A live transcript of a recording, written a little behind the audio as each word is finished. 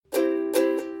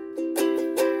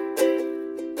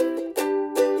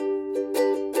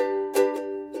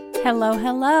Hello,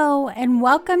 hello, and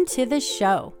welcome to the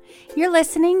show. You're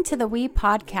listening to the We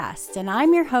Podcast, and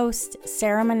I'm your host,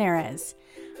 Sarah Menarez.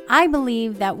 I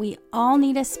believe that we all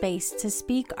need a space to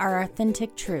speak our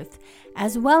authentic truth,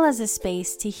 as well as a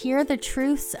space to hear the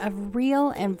truths of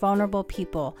real and vulnerable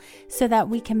people so that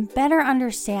we can better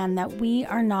understand that we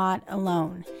are not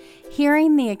alone.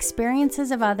 Hearing the experiences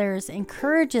of others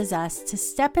encourages us to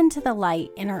step into the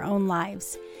light in our own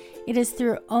lives. It is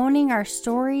through owning our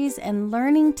stories and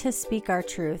learning to speak our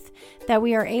truth that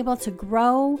we are able to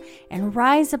grow and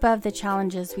rise above the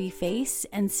challenges we face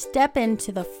and step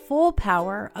into the full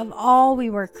power of all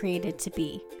we were created to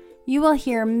be. You will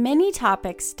hear many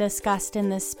topics discussed in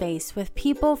this space with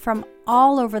people from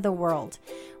all over the world.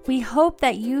 We hope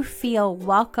that you feel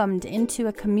welcomed into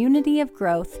a community of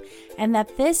growth and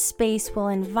that this space will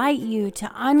invite you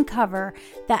to uncover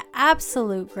the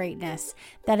absolute greatness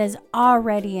that is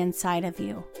already inside of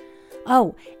you.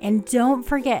 Oh, and don't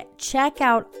forget, check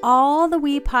out all the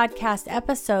We Podcast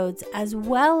episodes as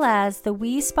well as the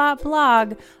We Spot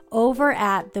blog over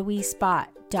at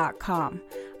thewespot.com.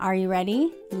 Are you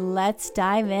ready? Let's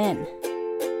dive in.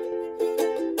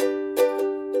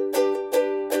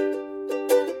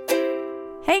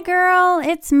 Hey girl,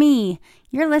 it's me.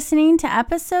 You're listening to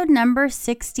episode number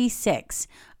 66,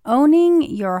 Owning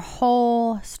Your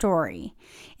Whole Story.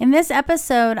 In this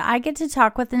episode, I get to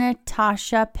talk with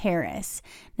Natacha Parris.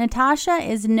 Natacha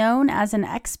is known as an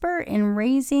expert in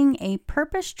raising a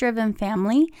purpose-driven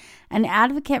family, an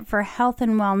advocate for health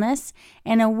and wellness,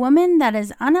 and a woman that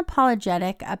is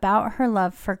unapologetic about her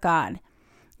love for God.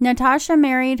 Natacha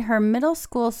married her middle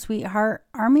school sweetheart,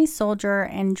 Army soldier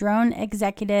and drone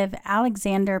executive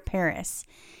Alexander Parris.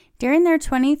 During their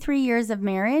 23 years of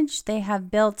marriage, they have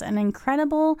built an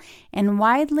incredible and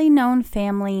widely known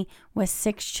family with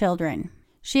 6 children.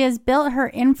 She has built her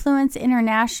influence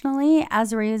internationally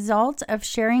as a result of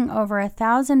sharing over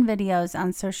 1,000 videos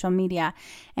on social media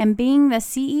and being the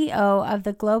CEO of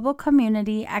the global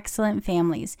community Excellent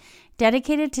Families,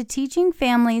 dedicated to teaching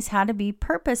families how to be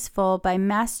purposeful by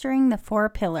mastering the 4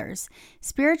 pillars: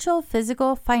 spiritual,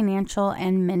 physical, financial,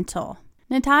 and mental.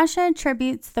 Natacha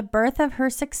attributes the birth of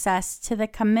her success to the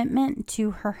commitment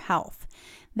to her health.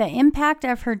 The impact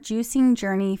of her juicing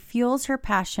journey fuels her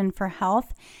passion for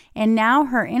health and now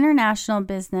her international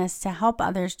business to help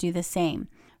others do the same.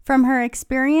 From her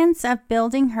experience of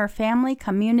building her family,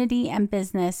 community, and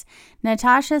business,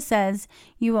 Natacha says,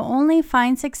 "You will only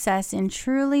find success and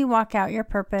truly walk out your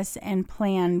purpose and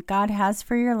plan God has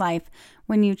for your life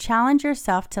when you challenge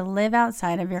yourself to live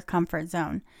outside of your comfort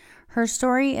zone." Her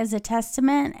story is a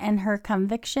testament, and her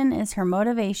conviction is her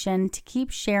motivation to keep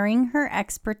sharing her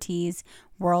expertise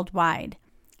worldwide.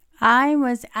 I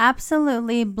was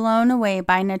absolutely blown away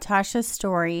by Natacha's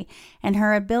story and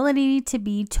her ability to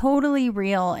be totally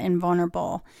real and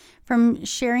vulnerable. From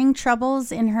sharing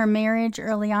troubles in her marriage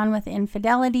early on with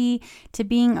infidelity to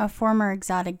being a former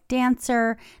exotic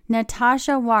dancer,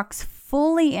 Natacha walks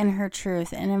fully in her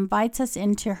truth and invites us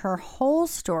into her whole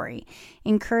story,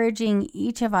 encouraging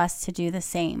each of us to do the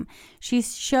same. She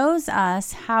shows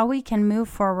us how we can move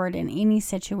forward in any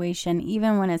situation,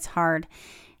 even when it's hard.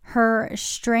 Her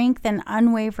strength and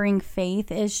unwavering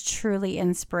faith is truly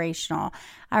inspirational.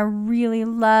 I really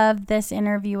love this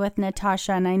interview with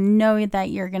Natacha, and I know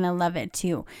that you're going to love it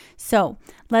too. So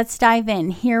let's dive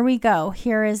in. Here we go.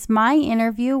 Here is my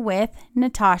interview with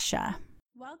Natacha.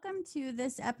 Welcome to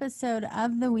this episode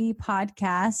of the We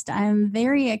Podcast. I'm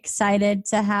very excited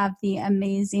to have the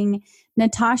amazing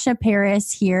Natacha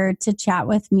Parris here to chat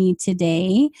with me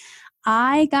today.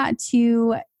 I got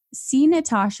to see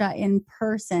Natacha in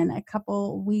person a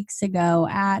couple weeks ago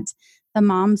at the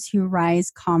Moms Who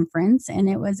Rise conference, and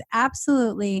it was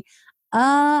absolutely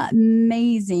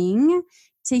amazing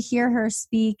to hear her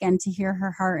speak and to hear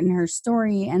her heart and her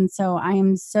story. And so I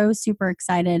am so super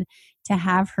excited to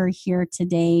have her here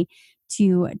today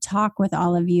to talk with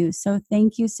all of you. So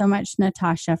thank you so much,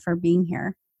 Natacha, for being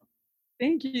here.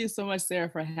 Thank you so much, Sarah,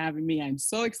 for having me. I'm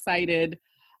so excited.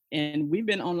 And we've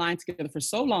been online together for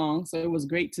so long. So it was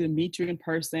great to meet you in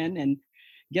person and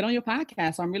get on your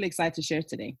podcast. So I'm really excited to share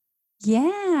today.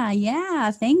 Yeah.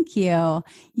 Thank you.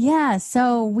 Yeah.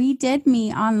 So we did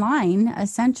meet online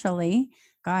essentially,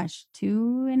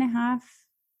 2.5,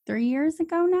 3 years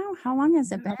ago now. How long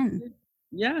has it been?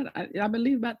 Yeah, I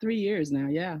believe about 3 years now.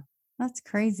 Yeah. That's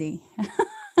crazy.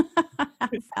 How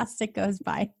fast it goes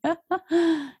by.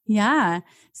 Yeah.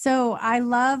 So I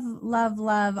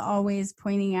love always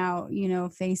pointing out,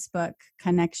 Facebook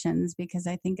connections, because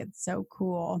I think it's so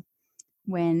cool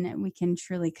when we can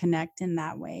truly connect in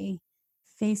that way.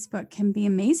 Facebook can be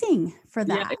amazing for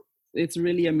that. Yeah, it's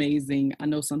really amazing. I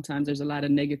know sometimes there's a lot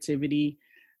of negativity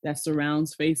that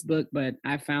surrounds Facebook, but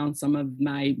I found some of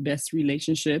my best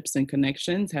relationships and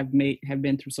connections have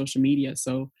been through social media.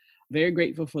 So very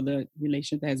grateful for the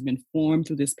relationship that has been formed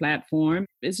through this platform.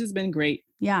 It's just been great.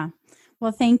 Yeah.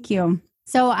 Well, thank you.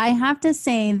 So I have to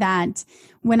say that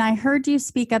when I heard you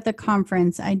speak at the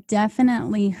conference, I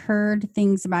definitely heard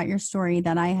things about your story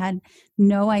that I had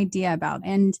no idea about.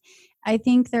 And I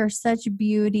think there's such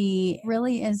beauty,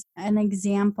 really is an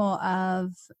example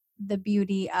of the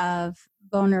beauty of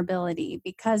vulnerability.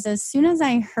 Because as soon as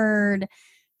I heard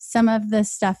some of the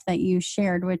stuff that you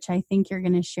shared, which I think you're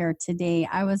going to share today,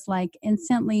 I was like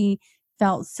instantly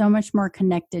felt so much more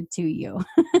connected to you.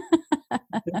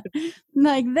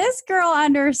 Like, this girl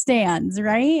understands,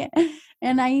 right?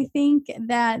 And I think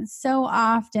that so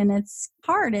often it's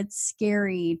hard, it's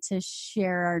scary to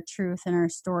share our truth and our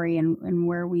story and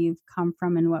where we've come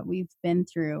from and what we've been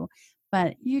through.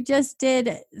 But you just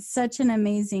did such an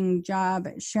amazing job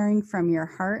sharing from your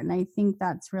heart. And I think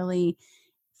that's really,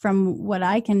 from what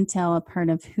I can tell, a part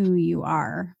of who you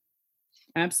are.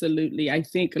 Absolutely. I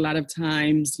think a lot of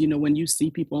times, when you see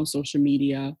people on social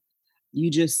media, you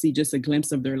just see just a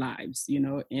glimpse of their lives,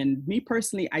 and me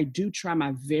personally, I do try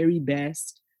my very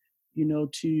best,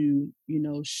 to,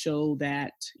 show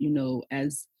that,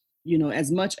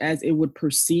 as much as it would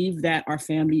perceive that our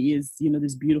family is,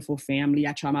 this beautiful family,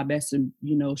 I try my best to,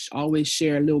 always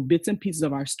share little bits and pieces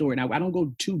of our story. Now, I don't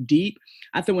go too deep.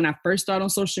 I think when I first started on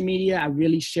social media, I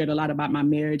really shared a lot about my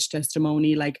marriage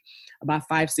testimony, like about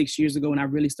 5-6 years ago when I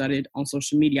really started on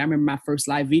social media. I remember my first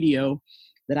live video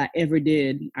that I ever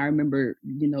did. I remember,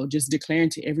 just declaring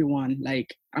to everyone,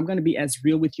 like, I'm going to be as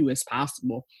real with you as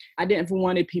possible. I didn't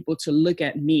wanted people to look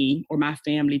at me or my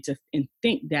family and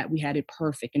think that we had it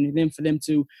perfect. And then for them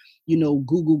to, goo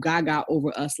goo gaga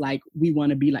over us, like we want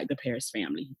to be like the Parris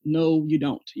family. No, you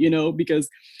don't, because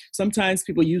sometimes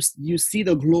people, you see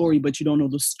the glory, but you don't know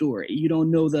the story. You don't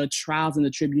know the trials and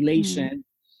the tribulation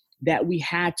that we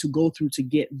had to go through to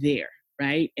get there.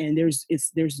 Right. And there's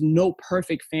no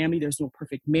perfect family. There's no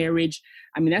perfect marriage.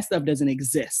 I mean, that stuff doesn't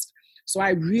exist. So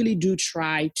I really do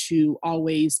try to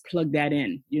always plug that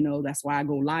in. That's why I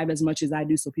go live as much as I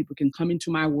do, so people can come into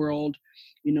my world.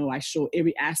 I show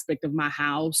every aspect of my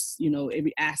house,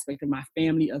 every aspect of my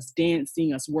family, us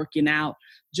dancing, us working out,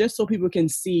 just so people can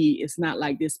see it's not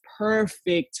like this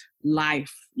perfect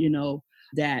life,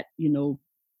 that,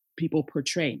 people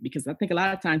portray. Because I think a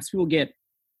lot of times people get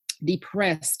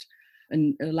depressed,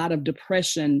 and a lot of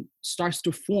depression starts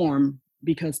to form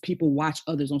because people watch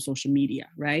others on social media,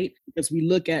 right? Because we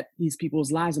look at these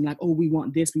people's lives and like, oh, we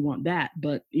want this, we want that.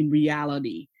 But in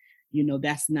reality,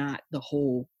 that's not the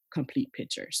whole complete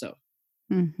picture. So.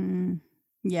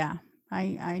 Yeah,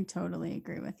 I totally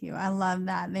agree with you. I love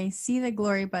that. They see the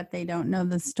glory, but they don't know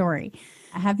the story.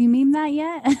 Have you memed that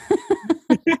yet?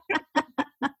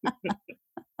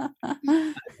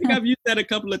 I think I've used that a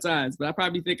couple of times, but I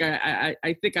probably think I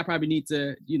think I probably need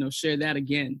to, share that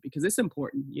again, because it's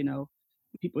important.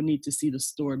 People need to see the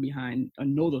story behind, or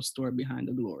know the story behind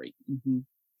the glory.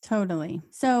 Totally.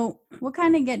 So we'll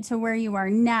kind of get to where you are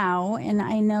now. And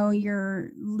I know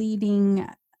you're leading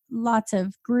lots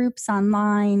of groups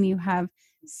online. You have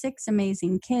 6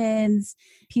 amazing kids.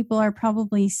 People are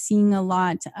probably seeing a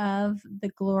lot of the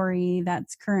glory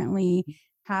that's currently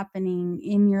happening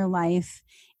in your life.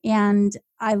 And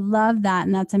I love that.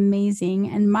 And that's amazing.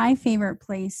 And my favorite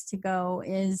place to go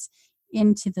is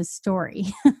into the story.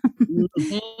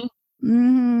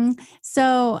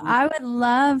 So I would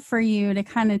love for you to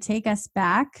kind of take us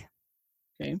back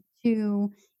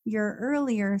to your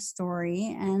earlier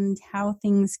story and how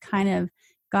things kind of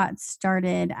got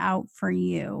started out for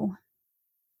you.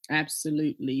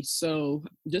 Absolutely. So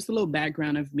just a little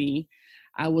background of me.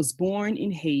 I was born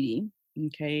in Haiti.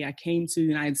 Okay. I came to the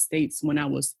United States when I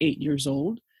was 8 years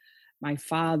old. My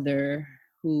father,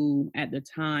 who at the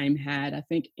time had, I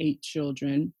think, 8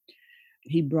 children,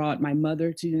 he brought my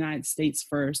mother to the United States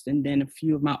first, and then a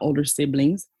few of my older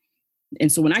siblings.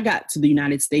 And so when I got to the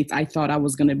United States, I thought I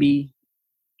was going to be,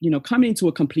 coming into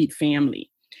a complete family.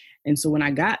 And so when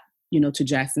I got, to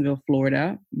Jacksonville,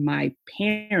 Florida, my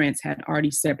parents had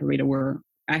already separated, were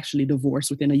actually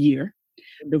divorced within a year.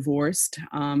 Divorced.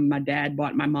 My dad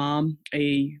bought my mom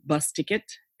a bus ticket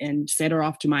and sent her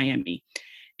off to Miami.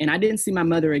 And I didn't see my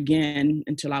mother again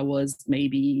until I was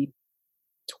maybe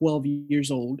 12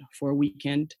 years old for a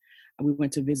weekend. We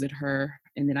went to visit her,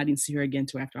 and then I didn't see her again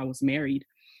until after I was married.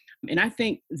 And I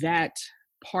think that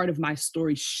part of my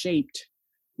story shaped,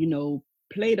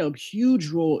 played a huge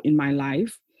role in my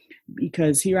life,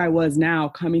 because here I was now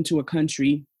coming to a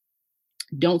country,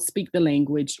 don't speak the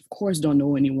language, of course, don't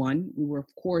know anyone. We were,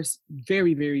 of course,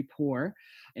 very, very poor.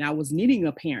 And I was needing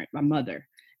a parent, my mother.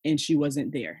 and she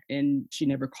wasn't there, and she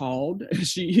never called.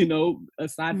 She,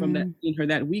 aside from that, seeing her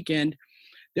that weekend,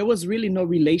 there was really no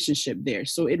relationship there.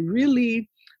 So it really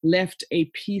left a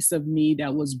piece of me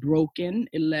that was broken.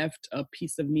 It left a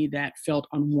piece of me that felt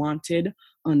unwanted,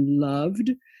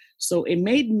 unloved. So it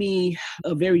made me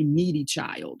a very needy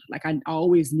child. Like I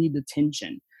always need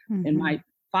attention. And my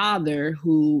father,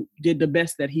 who did the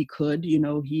best that he could,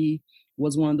 he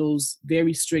was one of those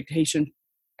very strict Haitian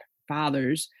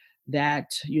fathers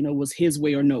that, was his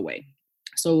way or no way.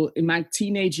 So in my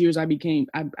teenage years, I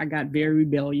got very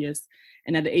rebellious.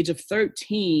 And at the age of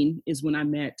 13 is when I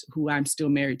met who I'm still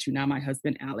married to now, my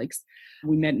husband, Alex.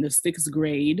 We met in the 6th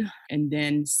grade. And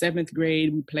then 7th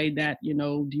grade, we played that,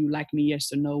 do you like me?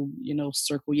 Yes or no,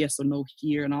 circle yes or no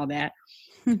here and all that.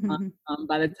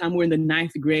 By the time we're in the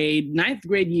 9th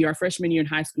grade year, our freshman year in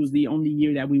high school is the only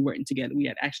year that we weren't together. We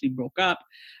had actually broke up.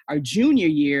 Our junior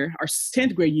year, our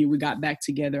 10th grade year, we got back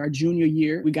together. Our junior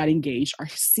year, we got engaged. Our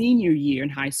senior year in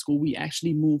high school, we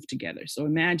actually moved together. So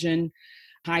imagine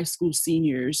high school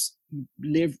seniors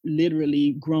live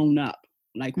literally grown up.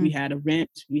 Like we had a rent,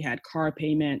 we had car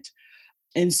payment.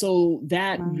 And so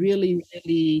that really,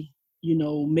 really,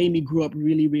 made me grow up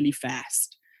really, really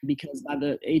fast. Because by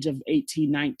the age of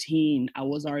 18, 19, I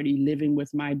was already living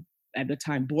with my, at the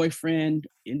time, boyfriend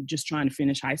and just trying to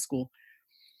finish high school.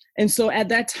 And so at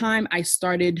that time,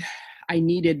 the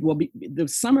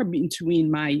summer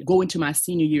between going to my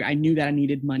senior year, I knew that I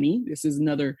needed money. This is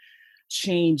another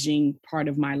changing part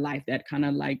of my life that kind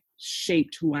of like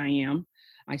shaped who I am.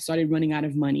 I started running out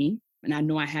of money, and I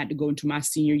know I had to go into my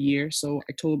senior year. So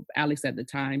I told Alex at the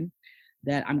time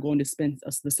that I'm going to spend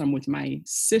the summer with my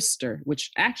sister,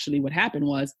 which actually what happened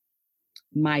was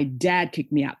my dad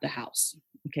kicked me out the house.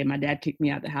 Okay, my dad kicked me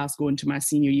out the house going to my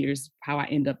senior years, how I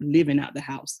end up living out the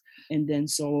house. And then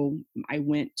so I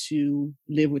went to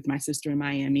live with my sister in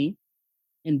Miami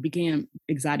and began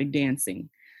exotic dancing.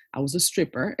 I was a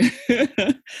stripper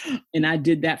and I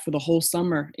did that for the whole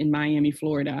summer in Miami,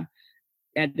 Florida.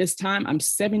 At this time, I'm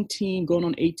 17, going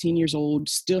on 18 years old,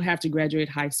 still have to graduate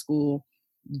high school,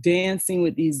 dancing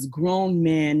with these grown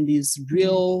men, these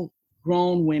real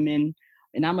grown women.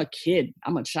 And I'm a kid,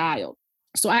 I'm a child.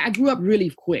 So I grew up really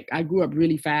quick. I grew up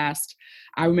really fast.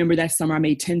 I remember that summer I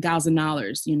made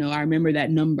 $10,000. I remember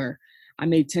that number. I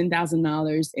made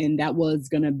 $10,000 and that was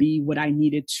going to be what I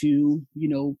needed to,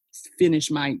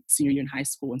 finish my senior year in high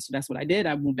school. And so that's what I did.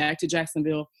 I moved back to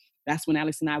Jacksonville. That's when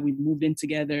Alex and we moved in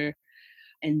together.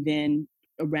 And then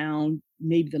around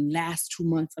maybe the last 2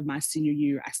 months of my senior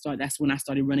year, that's when I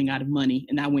started running out of money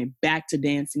and I went back to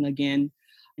dancing again.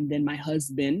 And then my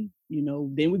husband,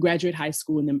 then we graduate high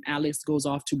school and then Alex goes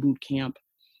off to boot camp.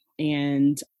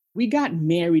 And we got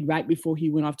married right before he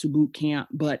went off to boot camp,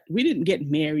 but we didn't get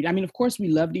married. I mean, of course we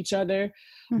loved each other,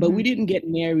 but we didn't get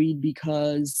married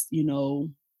because,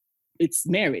 it's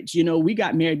marriage. We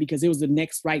got married because it was the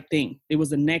next right thing. It was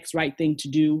the next right thing to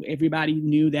do. Everybody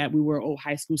knew that we were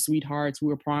high school sweethearts. We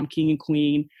were prom king and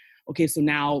queen. Okay, so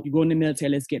now you go in the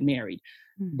military, let's get married.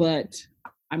 But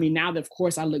I mean, now that of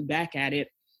course I look back at it,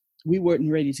 we weren't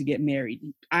ready to get married.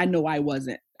 I know I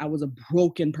wasn't. I was a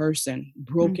broken person,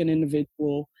 broken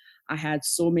individual. I had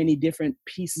so many different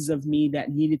pieces of me that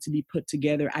needed to be put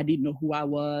together. I didn't know who I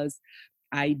was.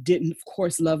 I didn't, of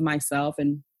course, love myself.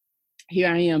 And here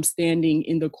I am standing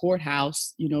in the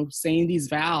courthouse, saying these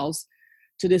vows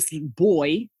to this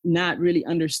boy, not really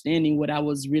understanding what I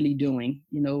was really doing,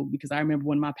 because I remember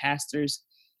one of my pastors,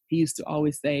 he used to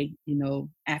always say,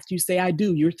 after you say I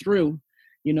do, you're through.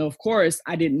 Of course,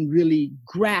 I didn't really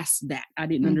grasp that. I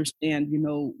didn't understand,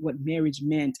 what marriage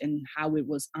meant and how it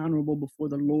was honorable before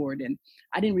the Lord. And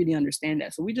I didn't really understand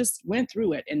that. So we just went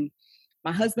through it. And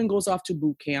my husband goes off to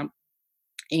boot camp.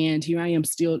 And here I am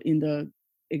still in the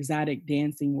exotic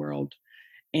dancing world.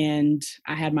 And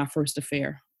I had my first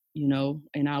affair, and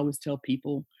I always tell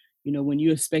people, when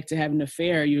you expect to have an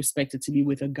affair, you expect it to be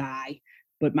with a guy.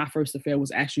 But my first affair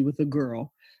was actually with a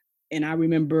girl. And I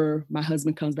remember my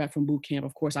husband comes back from boot camp.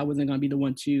 Of course, I wasn't going to be the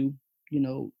one to,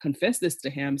 confess this to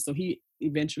him. So he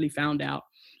eventually found out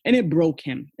and it broke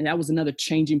him. And that was another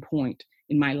changing point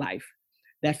in my life.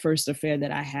 That first affair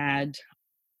that I had,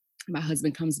 my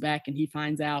husband comes back and he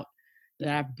finds out that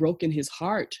I've broken his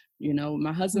heart.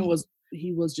 My husband was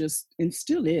just, and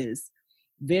still is,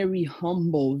 very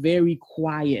humble, very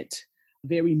quiet,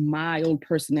 very mild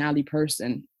personality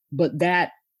person. But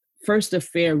that first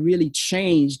affair really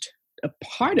changed a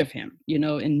part of him,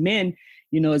 and men,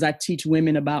 as I teach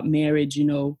women about marriage,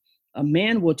 a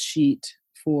man will cheat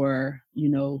for,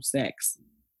 sex.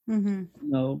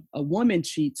 A woman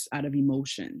cheats out of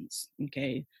emotions.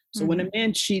 Okay. So when a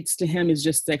man cheats, to him is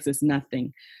just sex, it's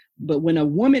nothing. But when a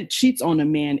woman cheats on a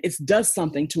man, it does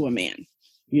something to a man,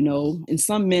 and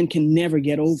some men can never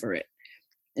get over it.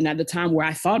 And at the time where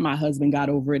I thought my husband got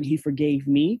over it, he forgave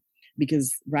me,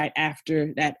 because right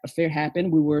after that affair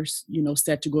happened, we were,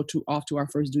 set to go off to our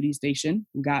first duty station.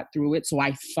 We got through it. So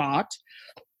I thought.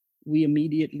 We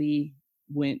immediately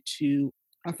went to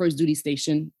our first duty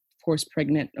station, of course,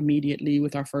 pregnant immediately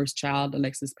with our first child,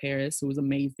 Alexis Parris, who was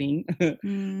amazing,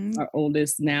 our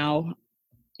oldest now.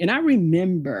 And I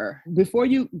remember, before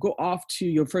you go off to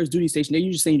your first duty station, they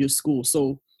usually send you to school.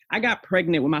 So I got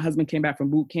pregnant when my husband came back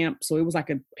from boot camp. So it was like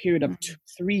a period of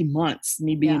 3 months,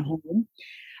 me being home.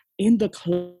 In the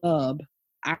club,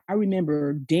 I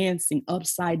remember dancing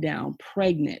upside down,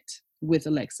 pregnant with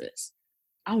Alexis.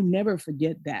 I'll never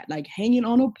forget that, like hanging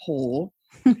on a pole,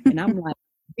 and I'm like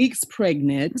weeks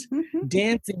pregnant,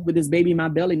 dancing with this baby in my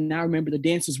belly. And I remember the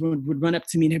dancers would run up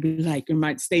to me and they'd be like, and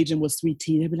my staging was Sweet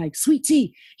Tea. They'd be like, Sweet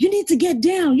Tea, you need to get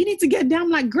down. You need to get down. I'm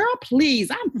like, girl, please,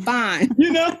 I'm fine,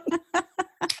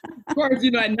 Of course,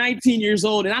 at 19 years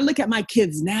old, and I look at my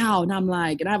kids now and I'm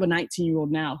like, and I have a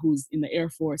 19-year-old now who's in the Air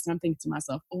Force. And I'm thinking to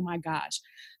myself, oh my gosh,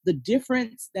 the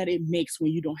difference that it makes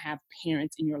when you don't have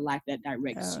parents in your life that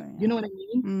directs you. You know what I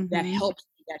mean? Mm-hmm. That helps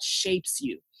you, that shapes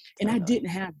you. And I didn't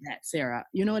have that, Sarah.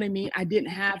 You know what I mean? I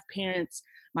didn't have parents,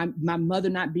 my mother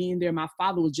not being there. My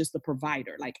father was just the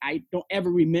provider. Like, I don't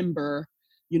ever remember,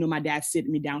 my dad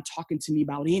sitting me down talking to me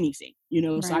about anything,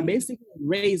 Right. So I basically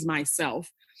raised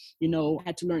myself, I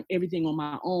had to learn everything on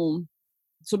my own.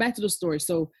 So back to the story.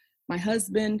 So my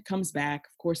husband comes back.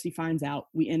 Of course, he finds out.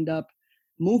 We end up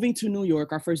moving to New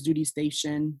York, our first duty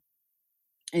station.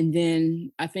 And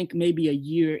then I think maybe a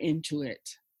year into it,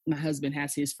 my husband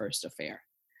has his first affair.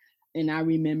 And I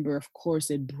remember, of course,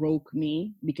 it broke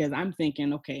me, because I'm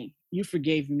thinking, okay, you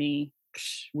forgave me.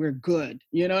 We're good.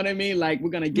 You know what I mean? Like, we're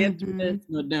going to get through this.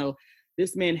 No,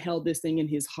 this man held this thing in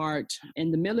his heart.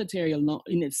 And the military alone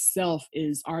in itself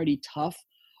is already tough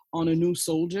on a new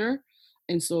soldier.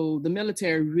 And so the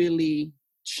military really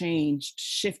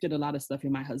shifted a lot of stuff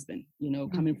in my husband,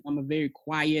 coming from a very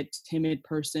quiet, timid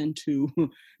person to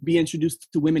be introduced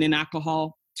to women and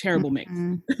alcohol. Terrible mix.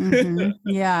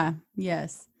 Yeah.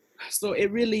 Yes. So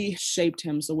it really shaped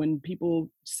him. So when people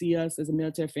see us as a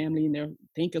military family and they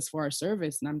thank us for our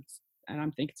service, and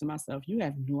I'm thinking to myself, you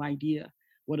have no idea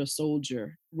what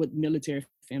military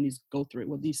families go through,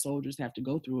 what these soldiers have to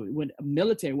go through, what a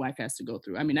military wife has to go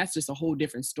through. I mean, that's just a whole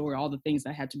different story. All the things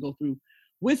I had to go through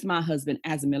with my husband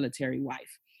as a military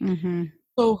wife. Mm-hmm.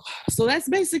 So that's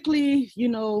basically,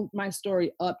 my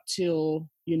story up till,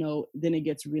 then it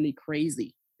gets really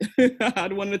crazy. I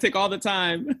don't want to take all the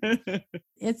time.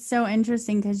 It's so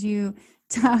interesting because you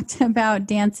talked about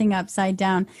dancing upside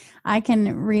down. I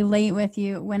can relate with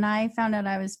you. When I found out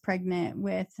I was pregnant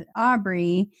with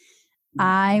Aubrey,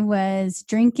 I was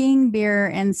drinking beer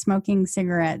and smoking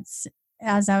cigarettes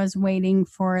as I was waiting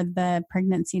for the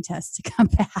pregnancy test to come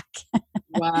back.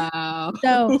 Wow.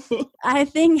 So I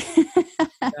think,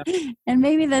 and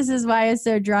maybe this is why I was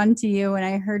so drawn to you when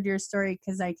I heard your story,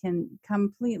 because I can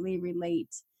completely relate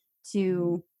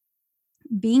to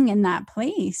being in that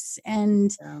place.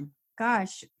 And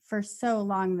gosh, for so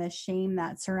long, the shame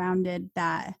that surrounded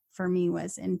that for me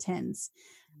was intense.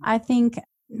 I think,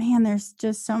 man, there's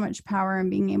just so much power in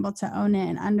being able to own it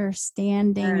and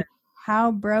understanding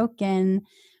how broken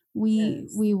we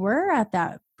were at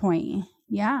that point.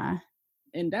 Yeah.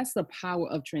 And that's the power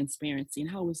of transparency. And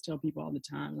I always tell people all the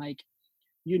time, like,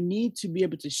 you need to be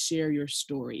able to share your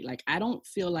story. Like, I don't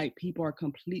feel like people are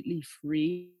completely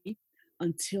free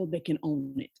until they can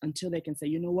own it, until they can say,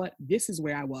 you know what, this is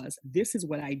where I was, this is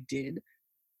what I did,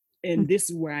 and this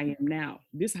is where I am now.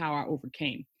 This is how I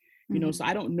overcame. So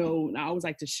I don't know. I always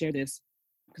like to share this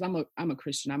because I'm a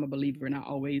Christian, I'm a believer, and I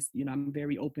always, I'm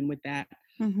very open with that.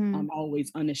 I'm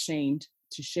always unashamed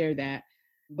to share that.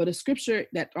 But a scripture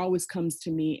that always comes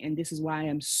to me, and this is why I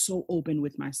am so open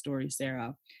with my story,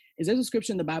 Sarah, is there's a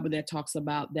scripture in the Bible that talks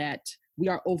about that we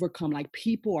are overcome, like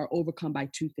people are overcome by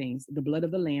two things: the blood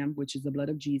of the Lamb, which is the blood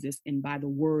of Jesus, and by the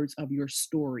words of your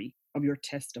story, of your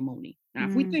testimony. Now,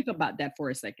 if we think about that for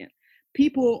a second,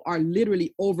 people are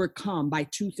literally overcome by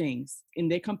two things,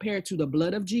 and they compare it to the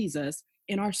blood of Jesus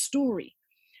and our story,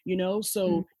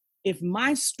 So if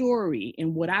my story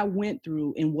and what I went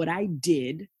through and what I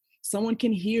did, someone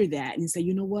can hear that and say,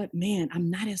 you know what, man, I'm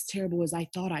not as terrible as I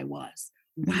thought I was.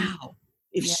 Wow.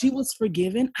 If she was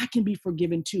forgiven, I can be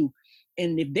forgiven too.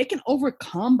 And if they can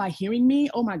overcome by hearing me,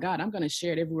 oh my God, I'm going to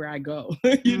share it everywhere I go,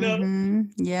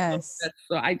 Yes.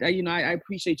 So I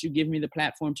appreciate you giving me the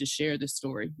platform to share this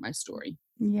story, my story.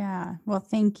 Yeah. Well,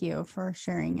 thank you for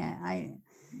sharing it.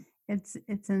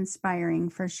 It's inspiring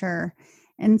for sure.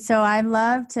 And so I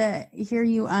love to hear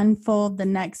you unfold the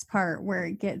next part where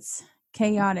it gets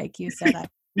chaotic, you said.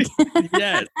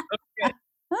 Yes. Okay.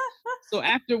 So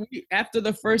after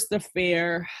the first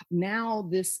affair, now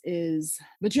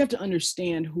but you have to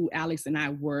understand who Alex and I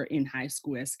were in high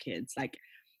school as kids. Like,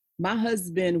 my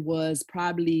husband was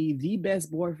probably the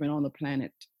best boyfriend on the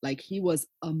planet. Like, he was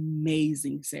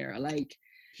amazing, Sarah. Like,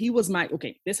 he was this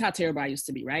is how terrible I used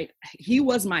to be, right? He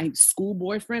was my school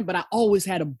boyfriend, but I always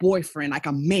had a boyfriend, like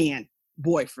a man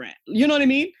boyfriend. You know what I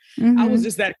mean? I was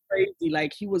just that crazy.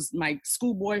 Like, he was my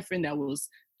school boyfriend that was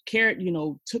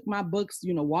took my books,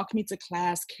 walked me to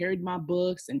class, carried my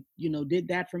books, and, did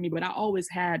that for me. But I always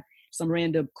had some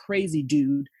random crazy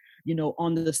dude,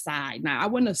 on the side. Now, I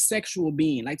wasn't a sexual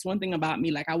being. Like, it's one thing about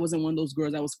me, like, I wasn't one of those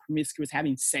girls that was promiscuous,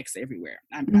 having sex everywhere.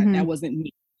 That wasn't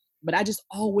me. But I just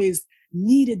always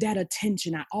needed that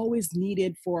attention. I always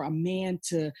needed for a man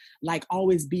to, like,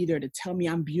 always be there to tell me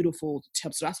I'm beautiful.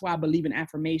 So that's why I believe in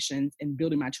affirmations and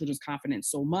building my children's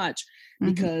confidence so much,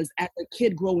 because as a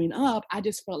kid growing up, I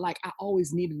just felt like I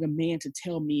always needed a man to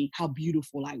tell me how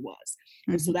beautiful I was.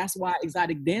 And so that's why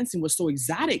exotic dancing was so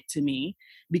exotic to me,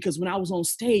 because when I was on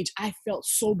stage, I felt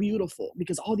so beautiful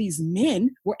because all these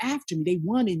men were after me. They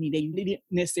wanted me. They didn't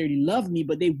necessarily love me,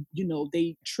 but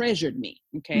they treasured me.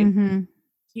 Okay.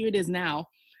 Here it is now.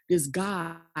 This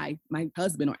guy, my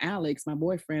husband, or Alex, my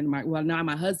boyfriend, now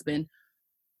my husband,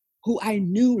 who I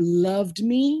knew loved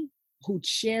me, who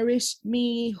cherished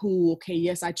me, okay,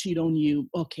 yes, I cheat on you.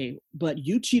 Okay, but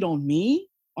you cheat on me?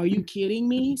 Are you kidding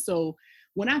me? So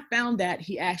when I found that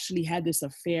he actually had this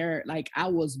affair, like, I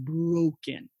was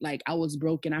broken.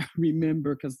 I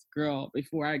remember, because, girl,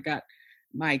 before I got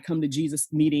my come to Jesus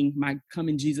meeting, my come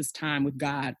in Jesus time with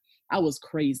God, I was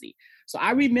crazy. So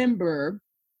I remember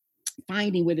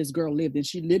finding where this girl lived, and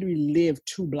she literally lived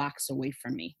 2 blocks away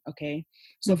from me. Okay.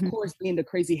 So of course, being the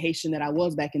crazy Haitian that I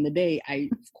was back in the day, I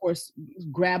of course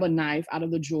grab a knife out of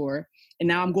the drawer, and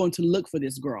now I'm going to look for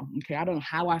this girl. Okay. I don't know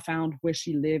how I found where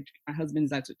she lived. My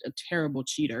husband's like a terrible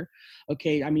cheater.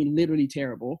 Okay. I mean, literally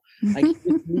terrible. Like, he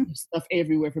just leaves stuff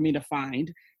everywhere for me to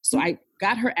find. So I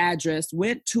got her address,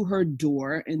 went to her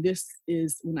door. And this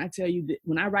is when I tell you that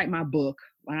when I write my book,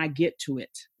 when I get to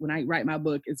it, when I write my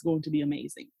book, it's going to be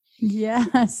amazing.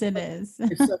 Yes, it is.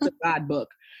 It's such a God book.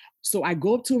 So I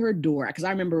go up to her door, because I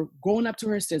remember going up to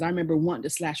her stairs. I remember wanting to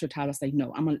slash her towel. I was like,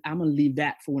 no, I'm gonna leave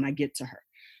that for when I get to her.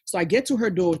 So I get to her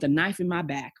door with a knife in my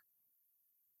back,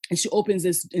 and she opens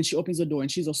the door, and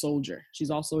she's a soldier.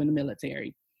 She's also in the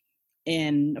military.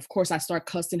 And of course, I start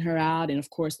cussing her out, and of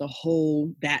course,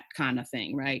 that kind of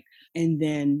thing, right? And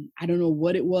then I don't know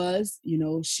what it was.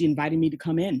 She invited me to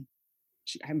come in.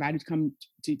 I invited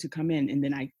to come in, and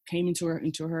then I came into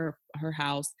her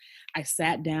house. I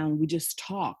sat down. We just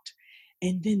talked,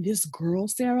 and then this girl,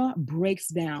 Sarah, breaks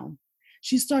down.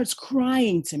 She starts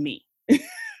crying to me.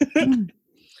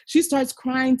 She starts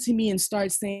crying to me and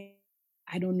starts saying,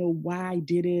 I don't know why I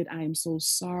did it. I am so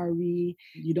sorry.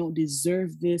 You don't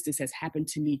deserve this. This has happened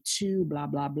to me too, blah,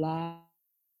 blah, blah.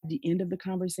 At the end of the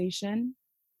conversation,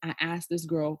 I asked this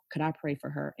girl, could I pray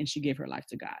for her? And she gave her life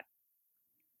to God.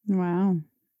 Wow.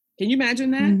 Can you imagine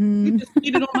that? You just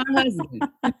cheated on my husband.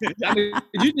 I mean,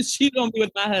 you just cheated on me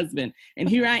with my husband. And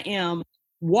here I am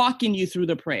walking you through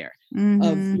the prayer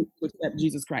of accept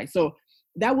Jesus Christ. So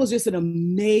that was just an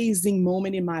amazing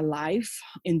moment in my life.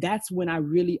 And that's when I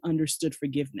really understood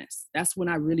forgiveness. That's when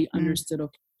I really understood,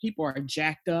 okay, people are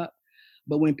jacked up.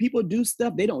 But when people do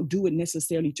stuff, they don't do it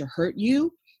necessarily to hurt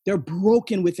you. They're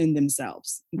broken within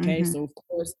themselves. Okay. So of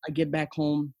course I get back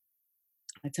home.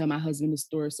 I tell my husband the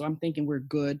story. So I'm thinking we're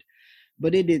good,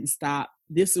 but it didn't stop.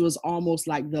 This was almost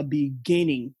like the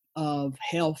beginning of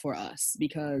hell for us,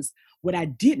 because what I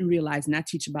didn't realize, and I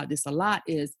teach about this a lot,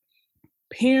 is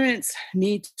parents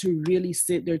need to really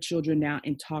sit their children down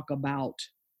and talk about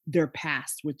their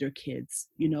past with their kids,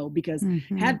 because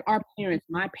had our parents,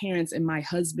 my parents and my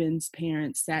husband's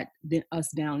parents sat us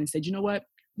down and said, you know what,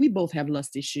 we both have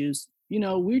lust issues.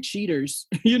 We're cheaters,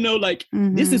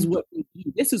 this is what we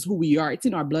do. This is who we are. It's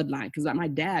in our bloodline. Because my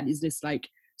dad is just like,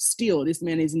 still, this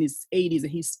man is in his 80s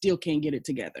and he still can't get it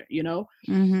together,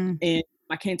 And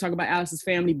I can't talk about Alice's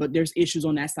family, but there's issues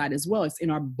on that side as well. It's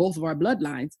in both of our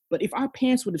bloodlines. But if our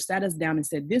parents would have sat us down and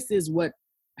said, this is what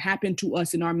happened to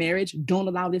us in our marriage, don't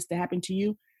allow this to happen to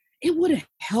you, it would have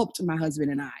helped my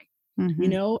husband and I.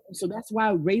 So that's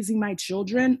why raising my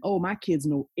children, my kids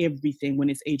know everything when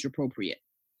it's age appropriate.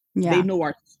 Yeah. They know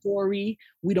our story.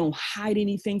 We don't hide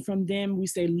anything from them. We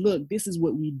say, look, this is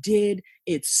what we did.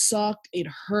 It sucked. It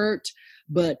hurt.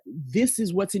 But this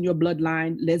is what's in your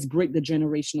bloodline. Let's break the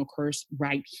generational curse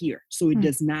right here, so it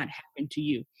does not happen to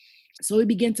you. So it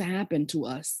began to happen to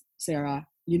us. Sarah.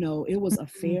 You know, it was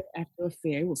affair after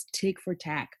affair. It was tick for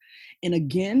tack. And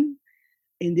again,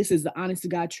 and this is the honest to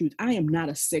God truth, I am not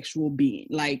a sexual being.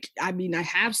 Like, I mean, I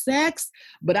have sex,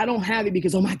 but I don't have it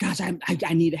because, oh my gosh,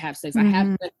 I need to have sex. I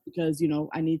have sex because, you know,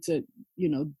 I need to, you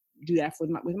know, do that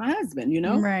with my husband, you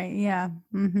know? Right. Yeah.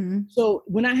 Mm-hmm. So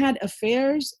when I had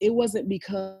affairs, it wasn't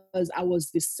because I was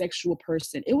this sexual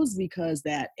person. It was because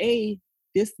that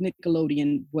this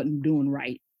Nickelodeon wasn't doing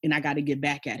right, and I got to get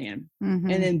back at him. And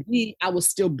then B, I was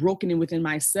still broken in within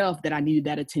myself that I needed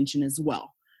that attention as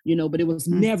well, you know, but it was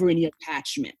never any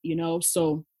attachment, you know?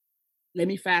 So let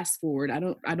me fast forward. I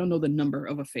don't know the number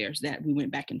of affairs that we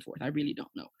went back and forth. I really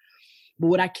don't know. But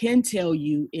what I can tell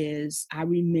you is I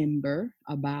remember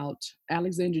about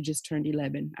Alexandra just turned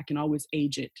 11. I can always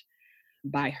age it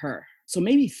by her. So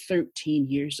maybe 13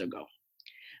 years ago,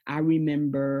 I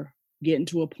remember getting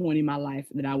to a point in my life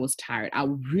that I was tired. I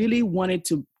really wanted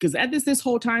to, because at this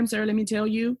whole time, Sarah, let me tell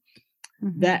you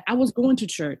that I was going to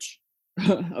church.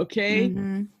 Okay.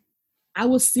 I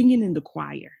was singing in the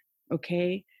choir.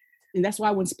 Okay. And that's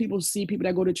why when people see people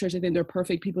that go to church, they think they're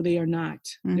perfect people. They are not.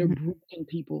 They're broken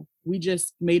people. We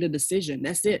just made a decision.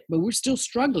 That's it. But we're still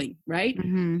struggling, right?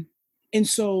 And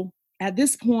so at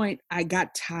this point, I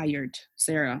got tired,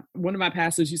 Sarah. One of my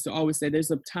pastors used to always say,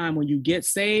 there's a time when you get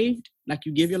saved, like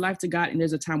you give your life to God, and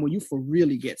there's a time when you for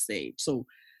really get saved. So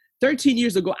 13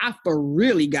 years ago,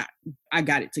 I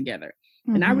got it together.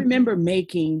 And I remember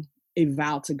making a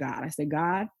vow to God. I said,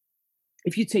 God,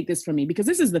 if you take this from me, because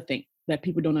this is the thing that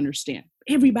people don't understand.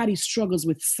 Everybody struggles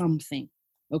with something,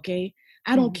 okay?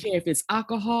 I don't care if it's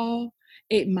alcohol,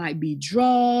 it might be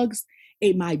drugs,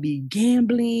 it might be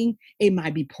gambling, it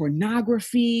might be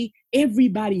pornography.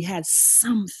 Everybody has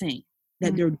something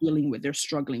that they're dealing with, they're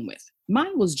struggling with.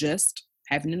 Mine was just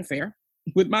having an affair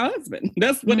with my husband.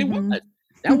 That's what it was.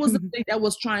 That was the thing that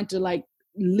was trying to like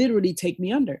literally take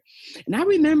me under. And I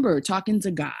remember talking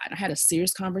to God. I had a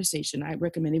serious conversation. I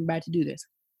recommend everybody to do this,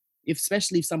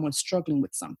 especially if someone's struggling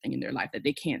with something in their life that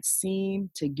they can't seem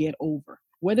to get over,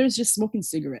 whether it's just smoking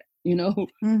cigarette, you know,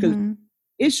 because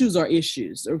issues are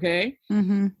issues, okay?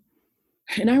 And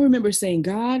I remember saying,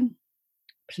 God,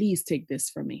 please take this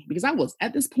from me. Because I was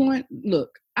at this point,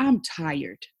 look, I'm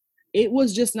tired. It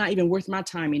was just not even worth my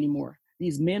time anymore.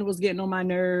 These men was getting on my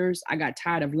nerves. I got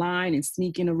tired of lying and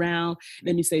sneaking around.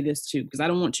 Let me say this too, because I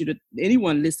don't want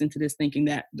anyone listening to this thinking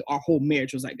that our whole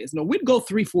marriage was like this. No, we'd go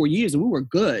 3-4 years and we were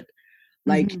good.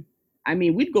 Like, I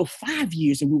mean, we'd go 5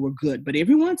 years and we were good. But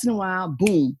every once in a while,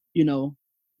 boom, you know,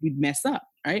 we'd mess up,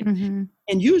 right? And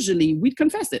usually we'd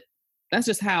confess it. That's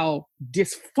just how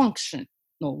dysfunctional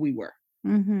we were.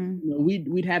 You know,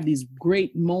 we'd have these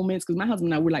great moments, because my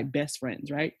husband and I were like best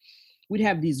friends, right? We'd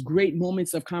have these great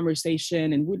moments of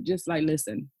conversation and we'd just like,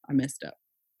 listen, I messed up.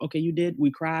 Okay, you did.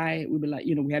 We cry. We'd be like,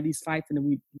 you know, we have these fights and then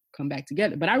we come back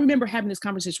together. But I remember having this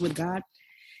conversation with God.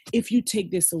 If you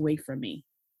take this away from me,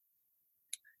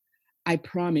 I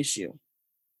promise you,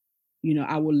 you know,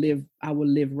 I will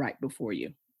live right before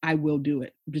you. I will do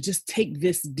it. But just take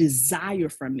this desire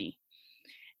from me.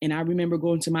 And I remember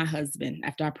going to my husband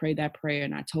after I prayed that prayer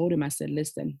and I told him, I said,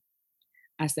 listen,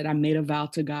 I said, I made a vow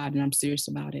to God and I'm serious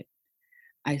about it.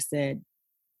 I said,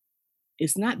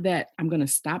 it's not that I'm going to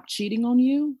stop cheating on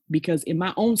you, because in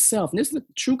my own self, and this is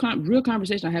a real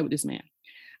conversation I had with this man.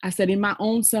 I said, in my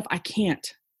own self, I can't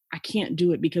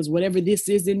do it, because whatever this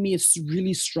is in me is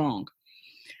really strong.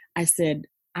 I said,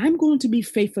 I'm going to be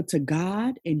faithful to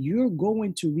God and you're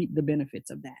going to reap the benefits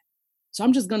of that. So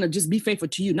I'm just going to just be faithful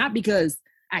to you, not because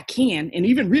I can and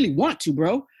even really want to,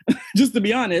 bro, just to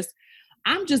be honest.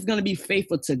 I'm just going to be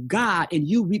faithful to God and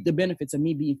you reap the benefits of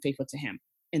me being faithful to him.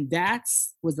 And that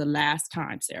was the last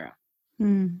time, Sarah.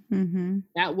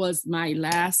 That was my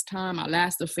last time, my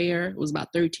last affair. It was about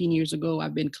 13 years ago.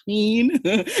 I've been clean.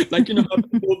 Like, you know, how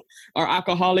people are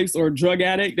alcoholics or drug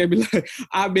addicts. They'd be like,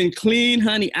 I've been clean,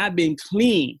 honey. I've been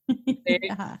clean.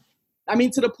 Yeah. I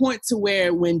mean, to the point to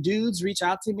where when dudes reach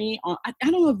out to me, I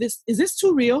don't know if is this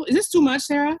too real? Is this too much,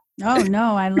 Sarah? Oh,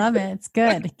 no, I love it. It's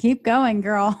good. Keep going,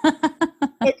 girl.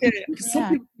 Okay. Some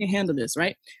people can handle this,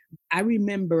 right? I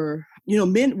remember, you know,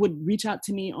 men would reach out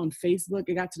to me on Facebook.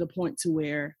 It got to the point to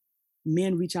where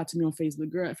men reach out to me on Facebook.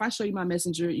 Girl, if I show you my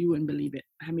messenger, you wouldn't believe it.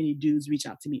 How many dudes reach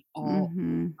out to me all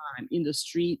the time in the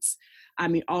streets. I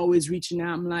mean, always reaching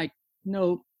out. I'm like,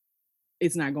 no,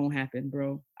 it's not going to happen,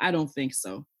 bro. I don't think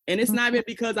so. And it's not even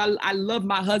because I love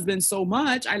my husband so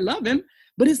much. I love him,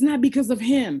 but it's not because of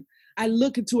him. I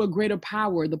look into a greater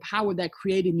power, the power that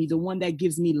created me, the one that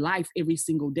gives me life every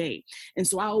single day. And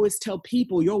so I always tell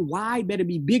people, your why better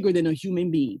be bigger than a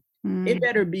human being. It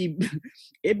better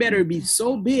be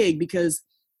so big, because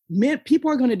men, people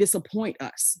are going to disappoint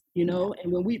us, you know,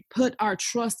 and when we put our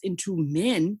trust into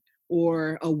men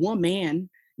or a woman,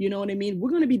 you know what I mean? We're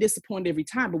going to be disappointed every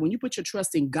time. But when you put your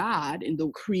trust in God and the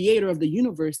creator of the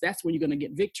universe, that's when you're going to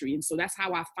get victory. And so that's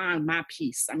how I found my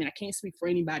peace. I mean, I can't speak for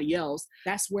anybody else.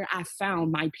 That's where I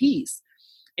found my peace.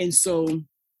 And so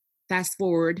fast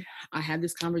forward, I had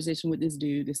this conversation with this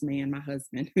dude, this man, my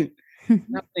husband.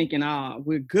 I'm thinking, oh,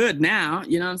 we're good now.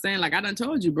 You know what I'm saying? Like, I done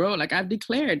told you, bro, like I've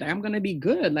declared I'm going to be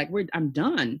good. Like I'm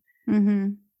done. Mm-hmm.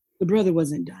 The brother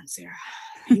wasn't done, Sarah.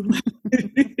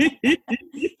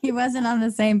 He wasn't on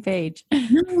the same page.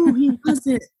 No, he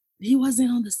wasn't. He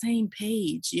wasn't on the same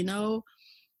page, you know?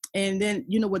 And then,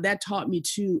 you know, what that taught me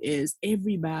too is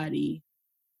everybody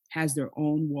has their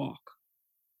own walk.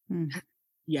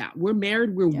 Yeah, we're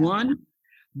married, we're one,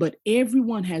 but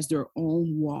everyone has their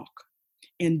own walk.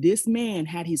 And this man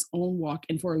had his own walk.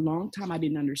 And for a long time, I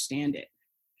didn't understand it.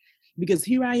 Because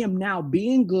here I am now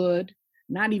being good,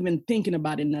 not even thinking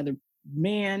about another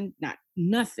man,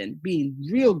 nothing, being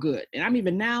real good. And I'm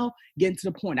even now getting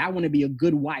to the point, I want to be a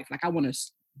good wife. Like I want to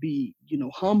be, you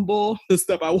know, humble, the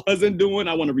stuff I wasn't doing.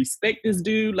 I want to respect this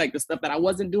dude, like the stuff that I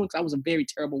wasn't doing, because I was a very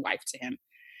terrible wife to him.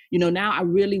 You know, now I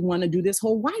really want to do this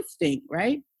whole wife thing,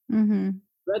 right? Mm-hmm.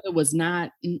 Brother was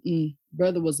not,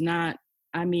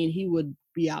 I mean, he would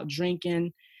be out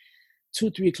drinking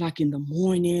 2-3 o'clock in the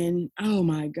morning. Oh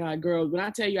my God, girl. When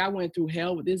I tell you I went through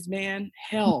hell with this man,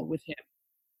 hell with him.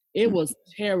 It was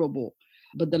terrible.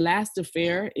 But the last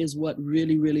affair is what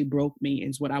really, really broke me,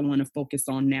 is what I want to focus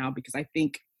on now, because I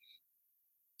think,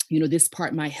 you know, this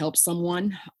part might help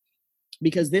someone,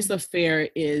 because this affair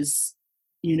is,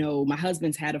 you know, my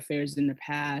husband's had affairs in the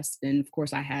past. And of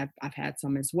course I've had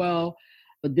some as well.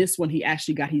 But this one, he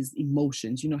actually got his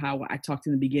emotions. You know how I talked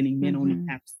in the beginning, men only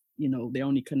have, you know, they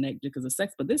only connect because of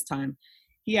sex. But this time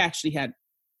he actually had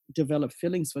developed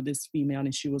feelings for this female,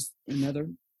 and she was another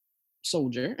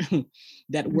soldier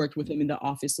that worked with him in the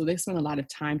office. So they spent a lot of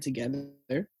time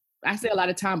together. I say a lot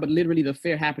of time, but literally the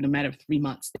affair happened in a matter of 3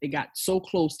 months. They got so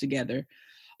close together.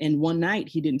 And one night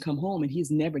he didn't come home, and he's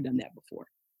never done that before.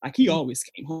 Like he always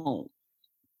came home.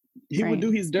 He would do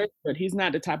his dirt, but he's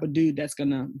not the type of dude that's going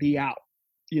to be out.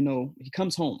 You know, he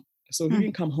comes home. So he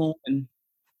didn't come home. And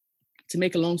to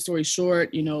make a long story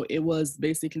short, you know, it was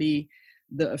basically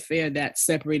the affair that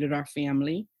separated our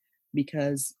family,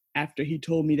 because after he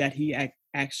told me that he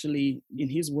actually, in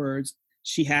his words,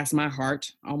 she has my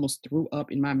heart, I almost threw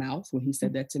up in my mouth when he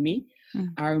said that to me.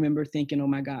 I remember thinking, oh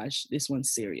my gosh, this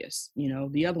one's serious. You know,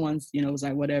 the other ones, you know, it was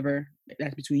like, whatever,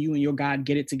 that's between you and your God,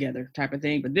 get it together type of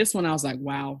thing. But this one, I was like,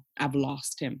 wow, I've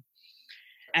lost him.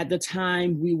 At the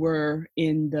time, we were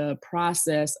in the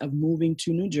process of moving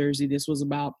to New Jersey. This was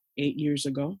about 8 years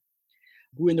ago.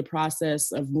 We were in the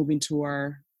process of moving to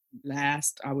our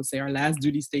last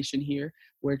duty station here,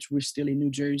 which we're still in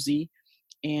New Jersey.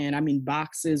 And I mean,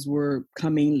 boxes were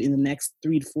coming in the next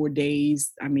 3 to 4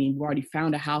 days. I mean, we already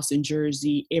found a house in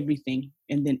Jersey, everything.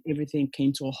 And then everything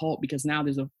came to a halt, because now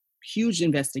there's a huge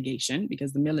investigation,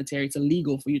 because the military, it's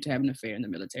illegal for you to have an affair in the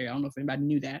military. I don't know if anybody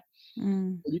knew that.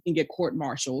 You can get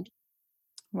court-martialed.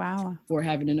 Wow. For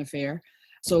having an affair.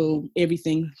 So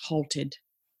everything halted.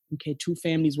 Okay, 2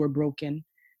 families were broken.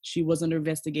 She was under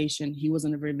investigation. He was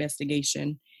under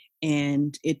investigation.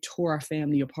 And it tore our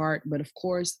family apart. But of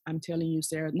course, I'm telling you,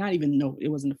 Sarah, it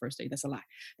wasn't the first day. That's a lie.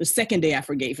 The second day I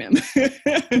forgave him.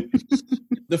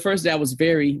 The first day I was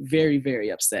very, very, very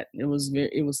upset. It was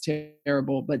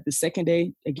terrible. But the second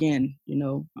day, again, you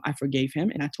know, I forgave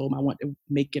him, and I told him I want to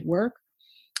make it work.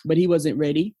 But he wasn't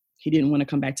ready. He didn't want to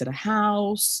come back to the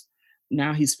house.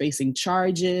 Now he's facing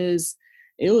charges.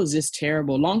 It was just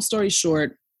terrible. Long story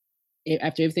short,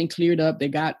 after everything cleared up, they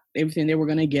got everything they were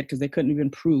going to get, because they couldn't even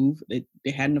prove that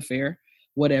they had an affair,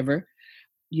 whatever.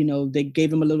 You know, they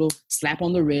gave him a little slap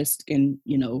on the wrist and,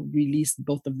 you know, released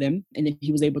both of them. And then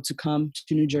he was able to come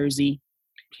to New Jersey.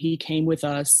 He came with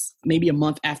us maybe a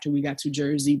month after we got to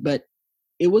Jersey. But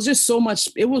it was just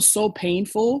it was so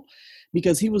painful,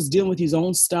 because he was dealing with his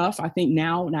own stuff. I think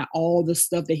now all the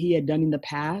stuff that he had done in the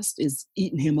past is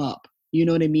eating him up. You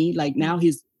know what I mean? Like now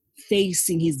he's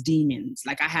facing his demons.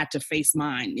 Like I had to face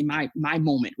mine in my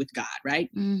moment with God, right?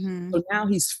 So now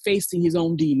he's facing his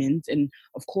own demons. And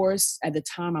of course, at the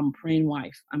time, I'm a praying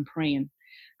wife. I'm praying.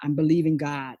 I'm believing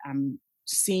God. I'm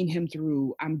seeing him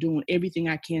through. I'm doing everything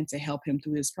I can to help him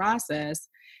through this process.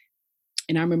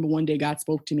 And I remember one day God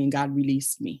spoke to me and God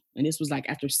released me. And this was like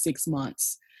after 6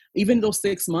 months. Even those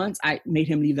 6 months, I made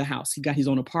him leave the house. He got his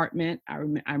own apartment. I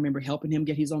remember helping him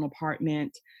get his own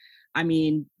apartment. I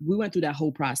mean, we went through that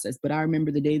whole process, but I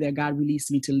remember the day that God released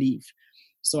me to leave.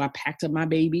 So I packed up my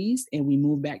babies and we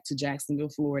moved back to Jacksonville,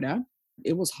 Florida.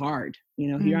 It was hard.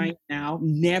 Mm. Here I am now,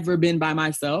 never been by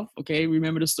myself. Okay.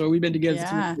 Remember the story? We've been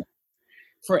together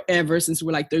forever, since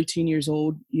we're like 13 years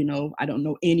old. I don't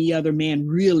know any other man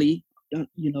really,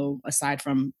 aside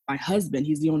from my husband.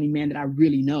 He's the only man that I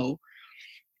really know.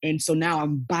 And so now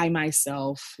I'm by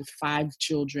myself with 5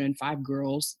 children, 5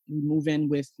 girls. We move in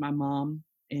with my mom,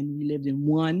 and we lived in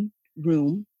one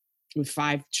room with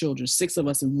 5 children, 6 of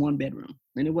us in one bedroom.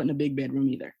 And it wasn't a big bedroom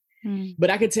either. Mm.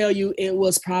 But I could tell you it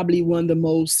was probably one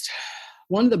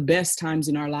of the best times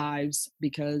in our lives,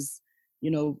 because,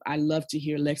 I love to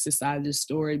hear Alexis' side of this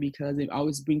story, because it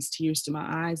always brings tears to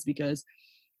my eyes, because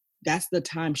that's the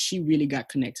time she really got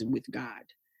connected with God.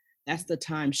 That's the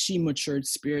time she matured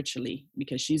spiritually,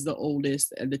 because she's the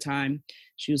oldest at the time.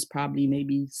 She was probably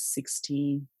maybe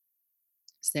 16,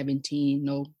 17,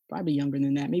 no, probably younger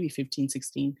than that, maybe 15,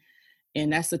 16.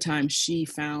 And that's the time she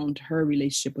found her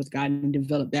relationship with God and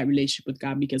developed that relationship with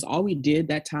God, because all we did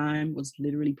that time was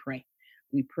literally pray.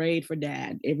 We prayed for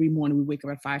Dad. Every morning we wake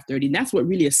up at 5:30. And that's what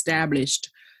really established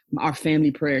our family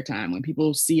prayer time. When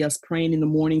people see us praying in the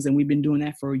mornings, and we've been doing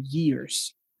that for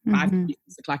years, 5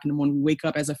 6 o'clock in the morning, we wake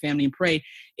up as a family and pray.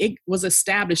 It was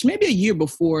established maybe a year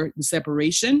before the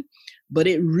separation, but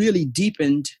it really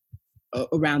deepened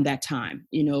around that time,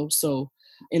 So,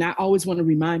 and I always want to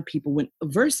remind people, when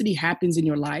adversity happens in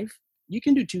your life, you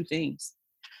can do 2 things.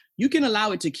 You can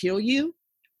allow it to kill you,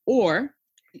 or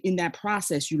in that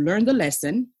process, you learn the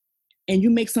lesson and you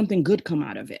make something good come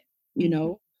out of it,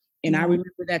 And I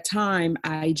remember that time,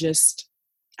 I just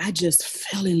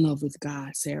fell in love with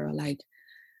God, Sarah. Like,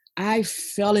 I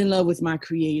fell in love with my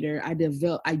Creator.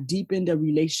 I deepened a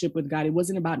relationship with God. It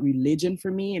wasn't about religion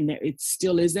for me, and it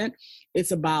still isn't.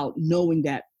 It's about knowing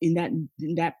that in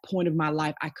that point of my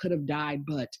life, I could have died,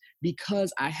 but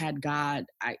because I had God,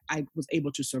 I was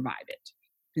able to survive it.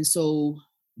 And so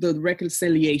the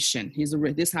reconciliation, this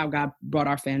is how God brought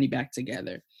our family back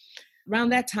together. Around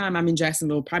that time, I'm in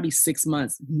Jacksonville, probably 6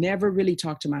 months, never really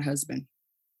talked to my husband.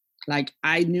 Like,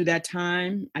 I knew that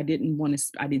time I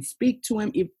didn't speak to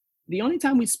him. The only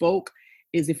time we spoke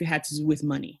is if it had to do with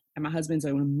money. And my husband's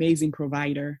an amazing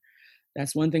provider.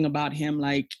 That's one thing about him.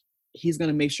 Like, he's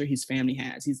going to make sure his family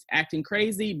has. He's acting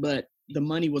crazy, but the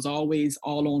money was always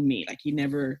all on me. Like, he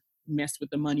never messed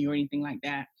with the money or anything like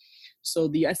that. So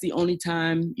that's the only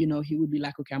time, he would be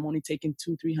like, okay, I'm only taking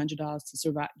 $200-$300 to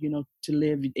survive, to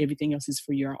live. Everything else is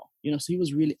for y'all. So he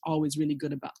was always really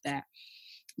good about that.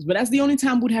 But that's the only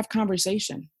time we'd have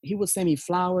conversation. He would send me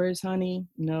flowers, honey.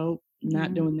 No,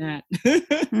 not doing that.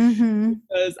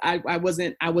 Because I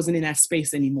wasn't in that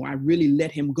space anymore. I really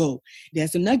let him go.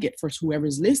 There's a nugget for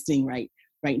whoever's listening right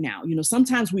now.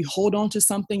 Sometimes we hold on to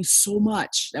something so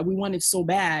much that we want it so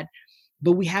bad,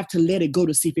 but we have to let it go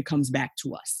to see if it comes back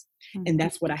to us. And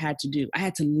that's what I had to do. I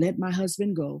had to let my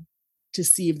husband go to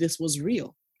see if this was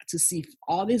real, to see if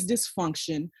all this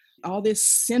dysfunction, all this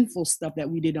sinful stuff that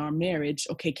we did in our marriage,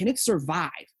 okay, can it survive?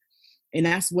 And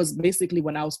that was basically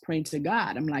what I was praying to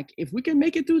God. I'm like, if we can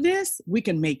make it through this, we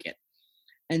can make it.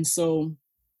 And so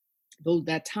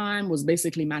that time was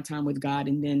basically my time with God.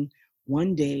 And then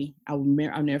one day, I'll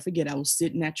never forget, I was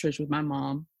sitting at church with my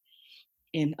mom,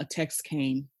 and a text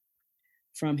came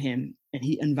from him, and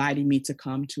he invited me to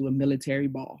come to a military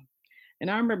ball.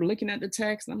 And I remember looking at the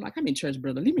text, and I'm like, I'm in church,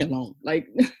 brother. Leave me alone. Like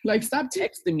stop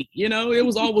texting me. It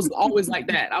was always like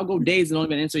that. I'll go days and don't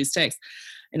even answer his text.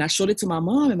 And I showed it to my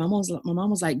mom, and my mom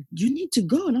was like, you need to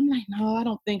go. And I'm like, no, I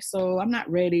don't think so. I'm not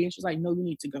ready. And she's like, no, you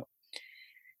need to go.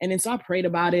 And then so I prayed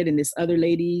about it. And this other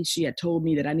lady, she had told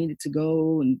me that I needed to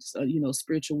go, and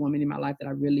spiritual woman in my life that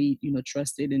I really,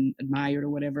 trusted and admired or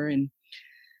whatever. And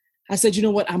I said, you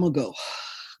know what? I'm gonna go.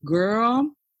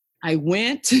 Girl, I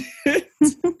went.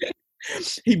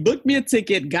 He booked me a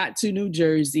ticket, got to New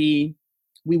Jersey.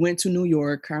 We went to New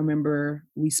York. I remember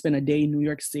we spent a day in New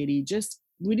York City.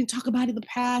 We didn't talk about it in the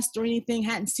past or anything.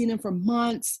 Hadn't seen him for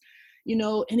months, and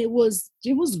it was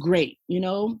great,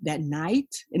 that night.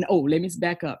 And let me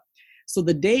back up. So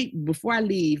the day before I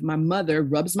leave, my mother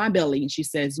rubs my belly and she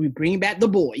says, "We bring back the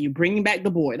boy. You're bringing back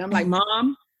the boy." And I'm like,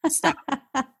 "Mom, stop.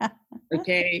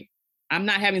 Okay. I'm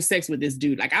not having sex with this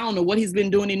dude. Like, I don't know what he's been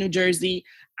doing in New Jersey.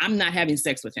 I'm not having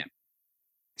sex with him."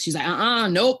 She's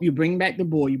like, nope, you bring back the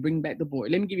boy. You bring back the boy.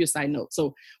 Let me give you a side note.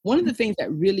 So one of the things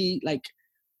that really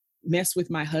messed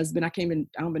with my husband, I don't even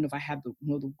know if I have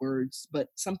the words, but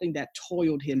something that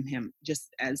toiled him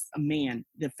just as a man,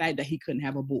 the fact that he couldn't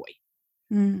have a boy.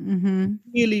 Mm-hmm.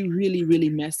 Really, really, really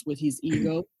messed with his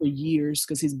ego for years,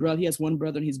 because he has one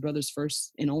brother, and his brother's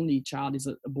first and only child is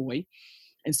a boy.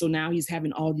 And so now he's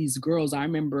having all these girls. I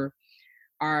remember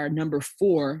our number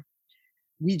 4,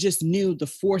 we just knew the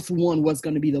 4th one was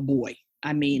going to be the boy.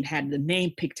 I mean, had the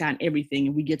name picked out and everything,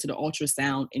 and we get to the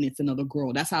ultrasound and it's another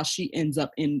girl. That's how she ends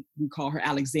up in, we call her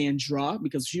Alexandra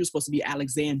because she was supposed to be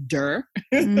Alexander.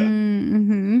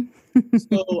 Mm-hmm.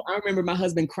 So I remember my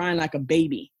husband crying like a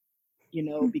baby,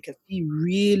 because he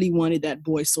really wanted that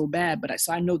boy so bad. But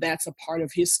so I know that's a part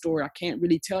of his story. I can't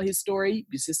really tell his story.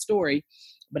 It's his story,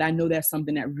 but I know that's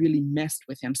something that really messed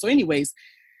with him. So anyways,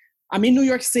 I'm in New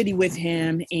York City with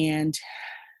him, and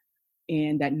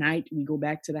that night we go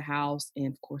back to the house, and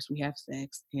of course we have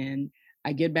sex, and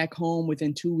I get back home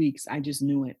within 2 weeks. I just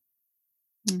knew it.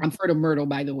 I'm fertile Myrtle,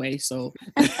 by the way. So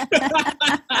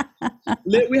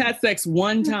we had sex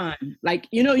one time. Like,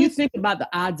 you think about the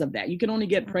odds of that. You can only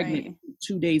get pregnant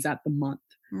 2 days out the month.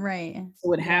 Right.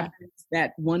 So it happens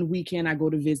that one weekend I go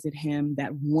to visit him.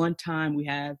 That one time we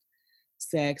have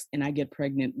sex and I get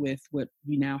pregnant with what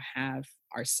we now have,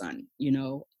 our son,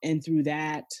 and through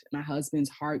that, my husband's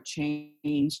heart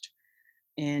changed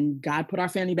and God put our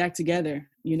family back together,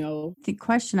 The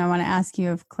question I want to ask you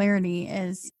of clarity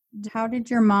is, how did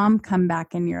your mom come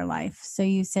back in your life? So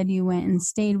you said you went and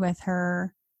stayed with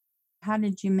her. How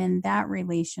did you mend that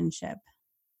relationship?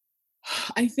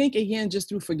 I think, again, just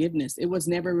through forgiveness. It was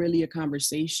never really a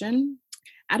conversation.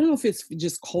 I don't know if it's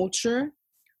just culture,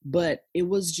 but it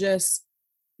was just,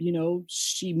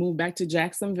 she moved back to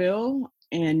Jacksonville,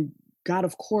 and God,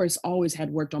 of course, always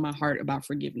had worked on my heart about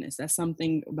forgiveness. That's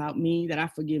something about me that I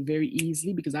forgive very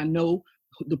easily because I know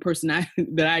the person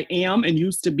that I am and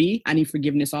used to be. I need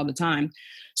forgiveness all the time.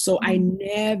 So I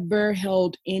never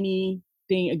held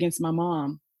anything against my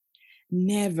mom.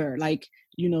 Never. Like,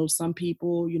 some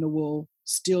people, will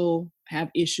still have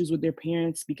issues with their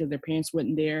parents because their parents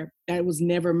weren't there. That was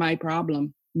never my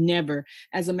problem. Never.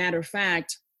 As a matter of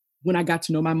fact, when I got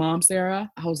to know my mom,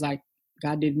 Sarah, I was like,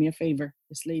 God did me a favor.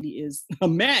 This lady is a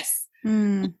mess.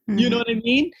 Mm-hmm. You know what I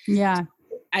mean? Yeah.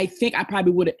 I think I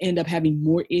probably would have ended up having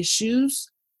more issues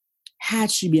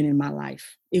had she been in my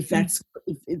life. If that's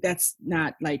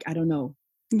not, like, I don't know.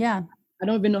 Yeah. I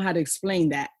don't even know how to explain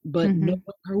that, but knowing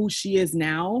who she is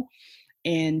now,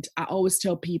 and I always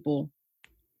tell people,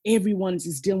 everyone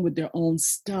is dealing with their own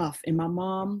stuff. And my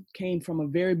mom came from a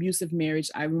very abusive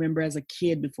marriage. I remember as a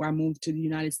kid, before I moved to the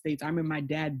United States, I remember my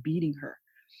dad beating her,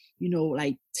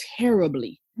 like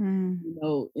terribly, and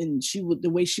the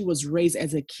way she was raised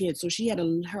as a kid. So she had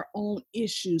her own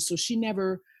issues. So she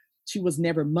was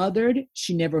never mothered.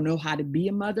 She never know how to be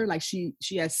a mother. Like she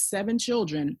has 7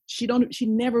 children. She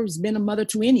never has been a mother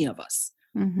to any of us.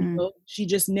 She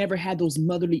just never had those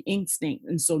motherly instincts.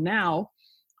 And so now,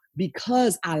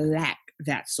 because I lack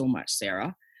that so much,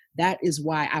 Sarah, that is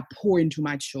why I pour into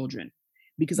my children,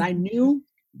 because I knew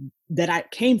that I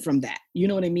came from that. You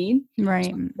know what I mean?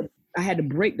 Right. So I had to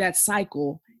break that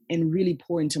cycle and really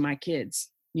pour into my kids,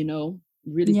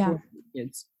 really pour into my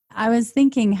kids. I was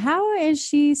thinking, how is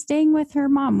she staying with her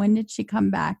mom? When did she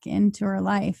come back into her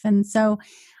life? And so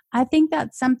I think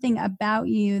that's something about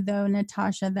you, though,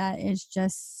 Natacha, that is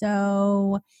just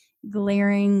so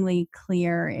glaringly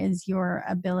clear, is your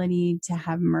ability to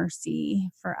have mercy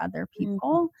for other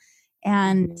people.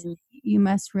 And you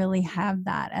must really have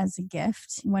that as a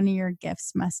gift. One of your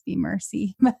gifts must be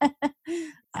mercy.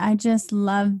 I just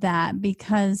love that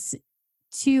because,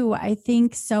 too, I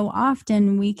think so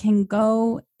often we can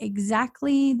go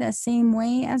exactly the same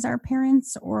way as our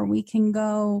parents, or we can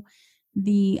go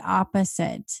the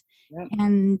opposite. Yep.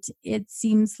 And it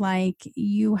seems like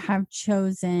you have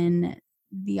chosen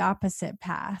the opposite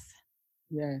path.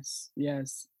 Yes.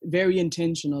 Very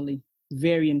intentionally,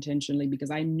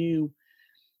 because I knew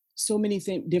so many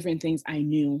different things. I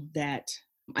knew that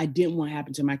I didn't want to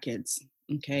happen to my kids.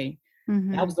 Okay.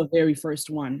 That was the very first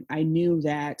one. I knew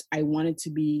that I wanted to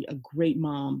be a great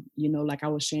mom, like I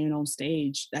was sharing on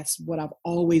stage. That's what I've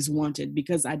always wanted,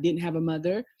 because I didn't have a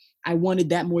mother. I wanted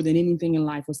that more than anything in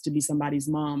life, was to be somebody's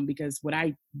mom, because what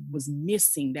I was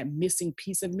missing, that missing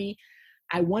piece of me,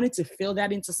 I wanted to fill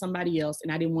that into somebody else.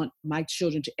 And I didn't want my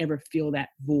children to ever feel that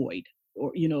void,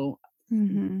 or,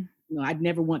 I'd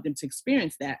never want them to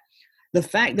experience that. The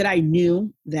fact that I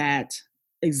knew that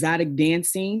exotic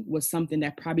dancing was something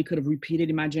that probably could have repeated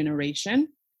in my generation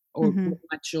or with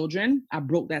my children, I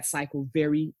broke that cycle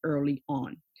very early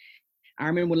on. I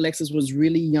remember when Alexis was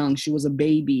really young, she was a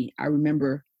baby. I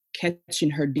remember catching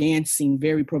her dancing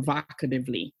very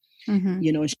provocatively.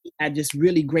 She had this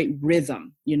really great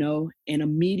rhythm, and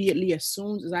immediately, as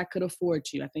soon as I could afford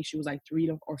to, I think she was like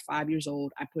 3 or 5 years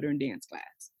old, I put her in dance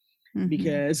class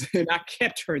because I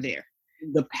kept her there.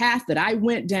 The path that I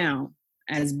went down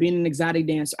as being an exotic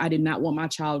dancer, I did not want my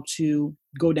child to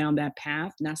go down that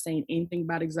path. Not saying anything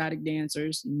about exotic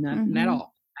dancers, nothing at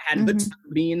all. I had a good time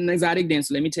being an exotic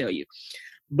dancer, let me tell you.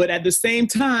 But at the same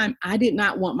time, I did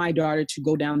not want my daughter to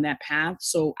go down that path.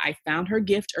 So I found her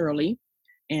gift early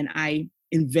and I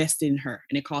invested in her.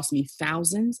 And it cost me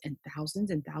thousands and thousands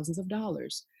and thousands of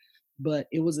dollars. But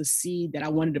it was a seed that I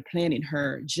wanted to plant in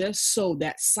her just so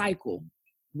that cycle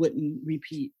wouldn't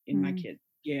repeat in my kid.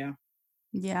 Yeah.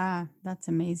 Yeah, that's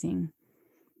amazing.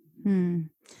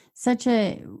 Such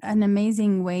an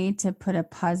amazing way to put a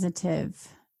positive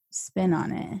spin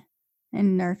on it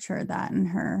and nurture that in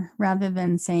her rather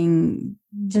than saying,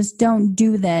 just don't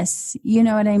do this. You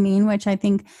know what I mean? Which I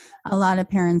think a lot of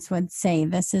parents would say,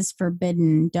 this is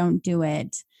forbidden, don't do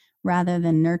it, rather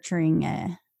than nurturing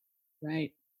it.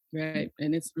 Right. Right.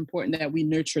 And it's important that we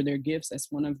nurture their gifts. That's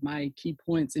one of my key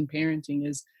points in parenting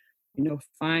is,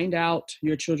 find out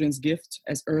your children's gift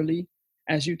as early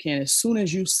as you can. As soon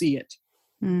as you see it,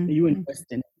 you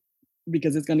invest in it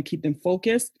because it's going to keep them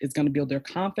focused. It's going to build their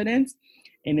confidence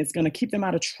and it's going to keep them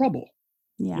out of trouble.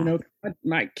 Yeah.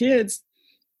 My kids,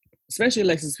 especially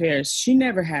Alexis Parris, she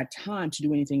never had time to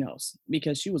do anything else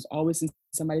because she was always in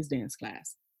somebody's dance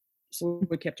class. So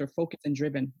it kept her focused and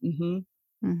driven.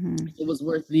 It was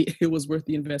worth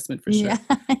the investment for sure. Yeah.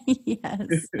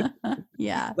 Yes.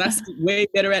 Yeah. That's way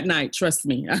better at night. Trust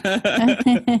me.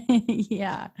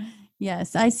 Yeah.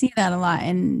 Yes. I see that a lot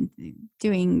in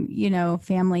doing,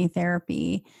 family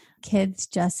therapy. Kids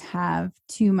just have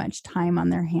too much time on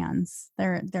their hands. They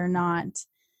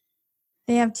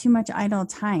have too much idle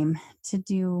time to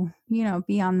do,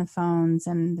 be on the phones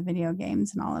and the video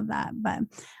games and all of that. But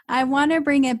I want to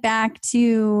bring it back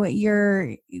to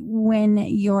when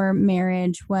your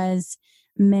marriage was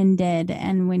mended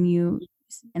and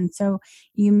so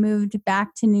you moved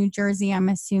back to New Jersey, I'm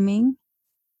assuming.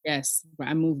 Yes.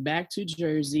 I moved back to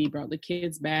Jersey, brought the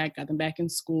kids back, got them back in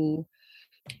school.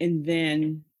 And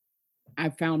then I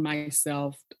found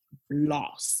myself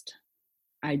lost.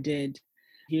 I did.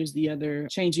 Here's the other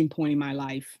changing point in my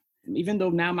life. Even though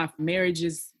now my marriage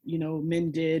is,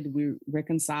 mended, we're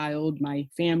reconciled, my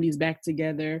family's back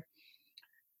together.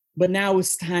 But now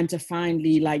it's time to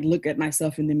finally look at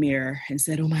myself in the mirror and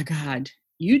said, oh my God,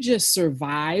 you just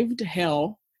survived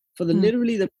hell for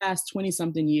literally the past 20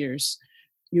 something years.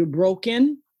 You're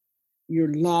broken,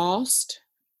 you're lost,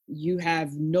 you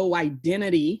have no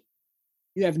identity,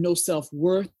 you have no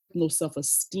self-worth, no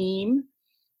self-esteem.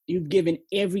 You've given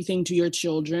everything to your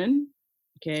children,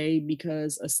 okay?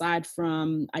 Because aside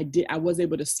from, I was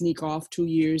able to sneak off 2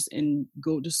 years and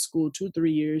go to school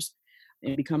 2-3 years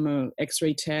and become an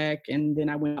X-ray tech. And then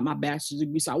I went on my bachelor's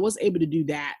degree. So I was able to do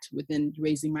that within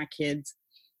raising my kids.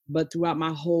 But throughout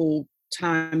my whole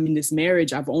time in this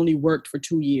marriage, I've only worked for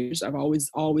 2 years. I've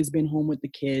always been home with the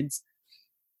kids.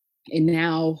 And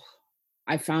now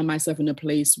I found myself in a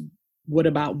place, what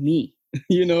about me?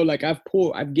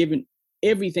 I've given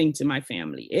everything to my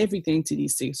family, everything to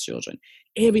these 6 children,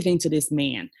 everything to this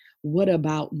man. What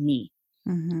about me?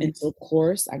 And so, of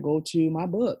course, I go to my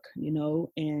book,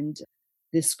 and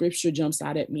this scripture jumps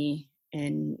out at me.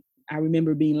 And I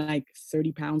remember being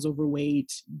 30 pounds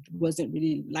overweight, wasn't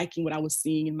really liking what I was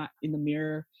seeing in the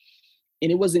mirror.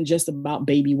 And it wasn't just about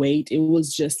baby weight. It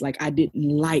was just I didn't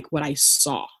like what I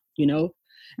saw,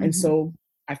 And so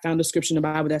I found a scripture in the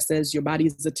Bible that says your body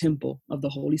is a temple of the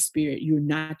Holy Spirit. You're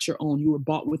not your own. You were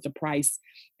bought with a price.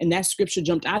 And that scripture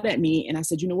jumped out at me. And I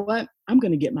said, you know what? I'm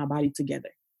going to get my body together.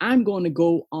 I'm going to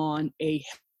go on a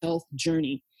health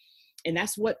journey. And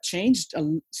that's what changed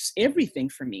everything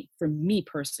for me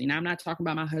personally. Now, I'm not talking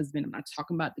about my husband. I'm not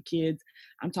talking about the kids.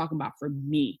 I'm talking about for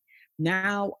me.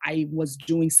 Now I was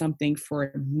doing something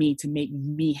for me to make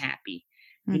me happy,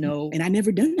 and I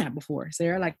never done that before,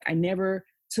 Sarah. I never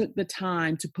took the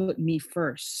time to put me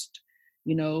first.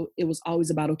 It was always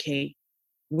about, okay,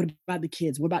 what about the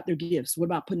kids? What about their gifts? What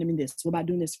about putting them in this? What about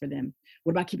doing this for them?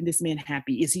 What about keeping this man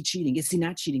happy? Is he cheating? Is he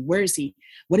not cheating? Where is he?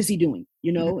 What is he doing?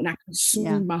 And I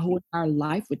consumed my whole entire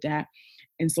life with that.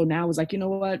 And so now I was like, you know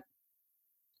what?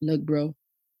 Look, bro,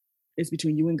 it's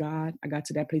between you and God. I got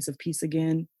to that place of peace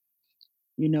again.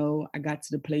 I got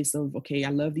to the place of, okay, I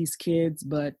love these kids,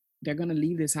 but they're going to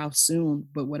leave this house soon.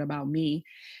 But what about me?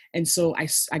 And so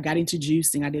I got into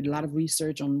juicing. I did a lot of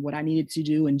research on what I needed to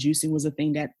do. And juicing was a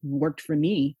thing that worked for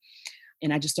me.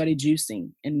 And I just started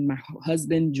juicing. And my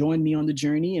husband joined me on the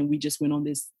journey. And we just went on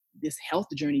this health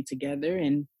journey together.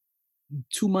 And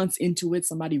 2 months into it,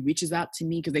 somebody reaches out to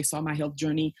me because they saw my health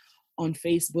journey on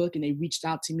Facebook. And they reached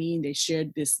out to me and they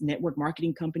shared this network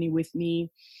marketing company with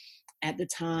me at the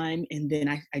time. And then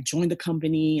I joined the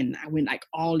company and I went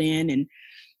all in.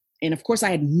 And of course, I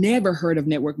had never heard of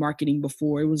network marketing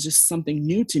before. It was just something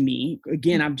new to me.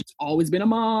 Again, I've just always been a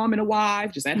mom and a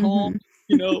wife, just at home,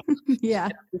 Yeah.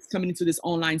 Just coming into this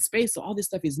online space. So all this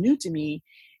stuff is new to me.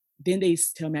 then they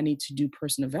tell me I need to do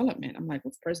personal development. I'm like,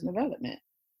 what's personal development?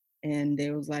 And they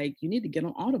was like, you need to get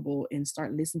on Audible and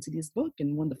start listening to this book.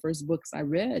 And one of the first books I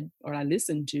read or I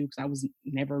listened to, because I was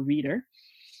never a reader,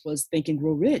 was Think and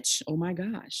Grow Rich. Oh my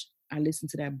gosh. I listened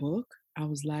to that book. I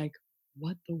was like,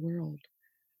 what the world?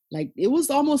 Like, it was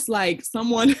almost like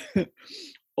someone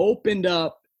opened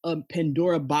up a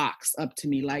Pandora box up to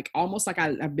me, like almost like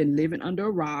I've been living under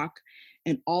a rock,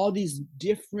 and all these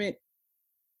different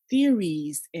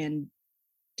theories and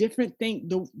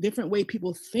the different way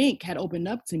people think had opened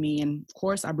up to me. And of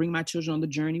course, I bring my children on the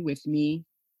journey with me.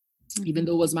 Even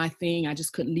though it was my thing, I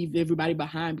just couldn't leave everybody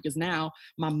behind, because now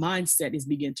my mindset is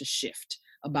beginning to shift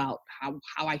about how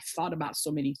I thought about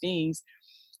so many things.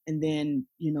 And then,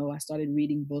 I started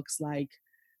reading books like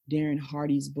Darren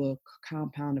Hardy's book,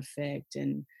 Compound Effect,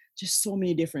 and just so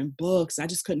many different books. I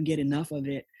just couldn't get enough of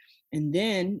it. And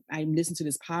then I listen to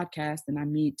this podcast and I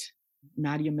meet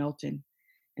Nadia Melton.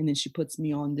 And then she puts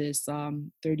me on this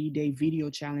 30-day video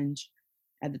challenge.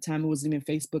 At the time, it wasn't even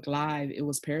Facebook Live. It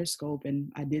was Periscope.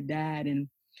 And I did that. And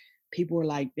people were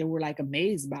like,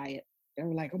 amazed by it. They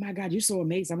were like, oh my God, you're so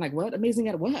amazing. I'm like, what? Amazing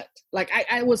at what? Like,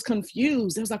 I was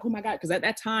confused. I was like, oh my God. Because at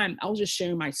that time, I was just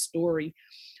sharing my story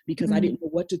because I didn't know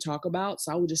what to talk about.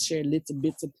 So I would just share little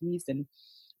bits of piece. And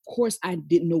of course, I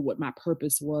didn't know what my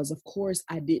purpose was. Of course,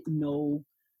 I didn't know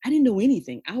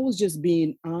anything. I was just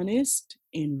being honest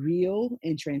and real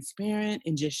and transparent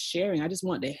and just sharing. I just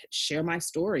wanted to share my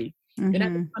story. And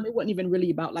at the time, it wasn't even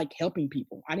really about like helping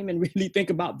people. I didn't even really think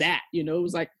about that. It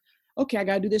was like, okay, I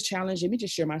got to do this challenge. Let me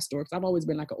just share my story. Because I've always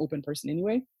been like an open person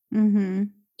anyway.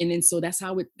 And then so that's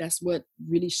what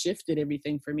really shifted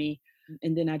everything for me.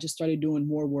 And then I just started doing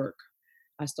more work.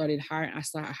 I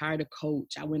hired a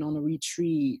coach. I went on a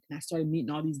retreat and I started meeting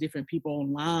all these different people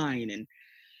online.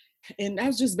 And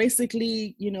that's just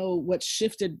basically, what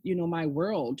shifted, my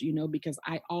world, because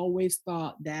I always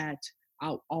thought that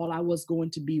all I was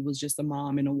going to be was just a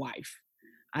mom and a wife.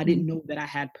 I didn't know that I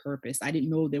had purpose. I didn't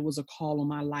know there was a call on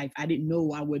my life. I didn't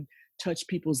know I would touch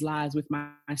people's lives with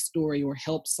my story, or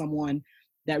help someone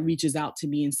that reaches out to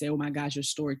me and say, oh my gosh, your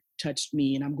story touched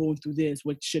me and I'm going through this.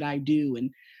 What should I do? And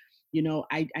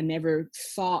I never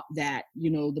thought that,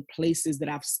 the places that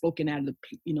I've spoken at, the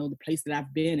place that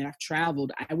I've been and I've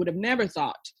traveled, I would have never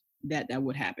thought that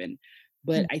would happen.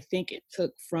 But I think it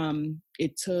took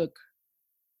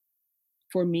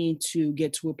for me to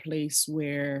get to a place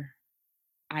where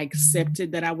I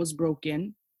accepted that I was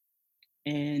broken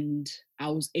and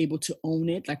I was able to own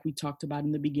it, like we talked about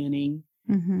in the beginning,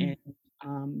 and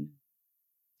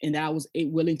that I was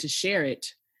willing to share it,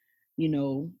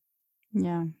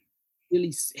 Yeah.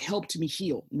 really helped me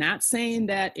heal. Not saying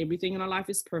that everything in our life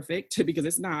is perfect, because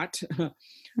it's not,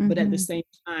 but at the same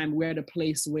time, we're at a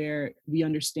place where we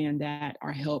understand that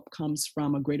our help comes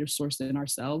from a greater source than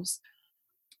ourselves,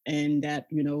 and that,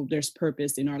 there's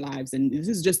purpose in our lives. And this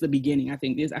is just the beginning. I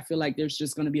feel like there's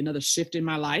just going to be another shift in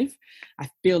my life. I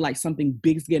feel like something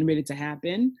big is getting ready to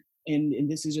happen. And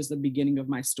this is just the beginning of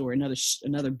my story.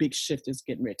 Another big shift is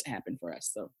getting ready to happen for us.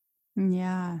 So.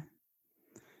 Yeah.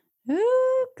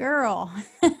 Ooh, girl.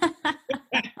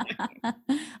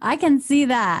 I can see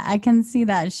that. I can see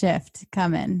that shift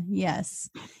coming. Yes.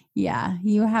 Yeah.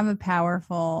 You have a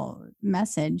powerful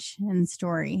message and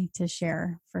story to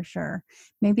share for sure.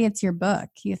 Maybe it's your book,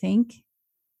 you think?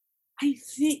 I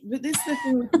think, but this is the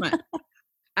thing with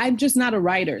I'm just not a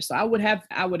writer. So I would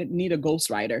need a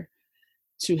ghostwriter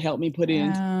to help me put it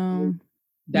into.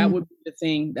 That would be the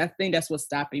thing. That's what's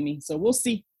stopping me. So we'll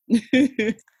see.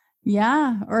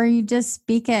 Yeah. Or you just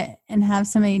speak it and have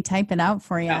somebody type it out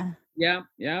for you. Yeah.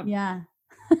 Yeah.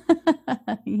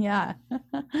 Yeah.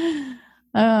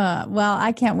 Well,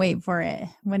 I can't wait for it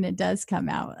when it does come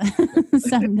out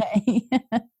someday.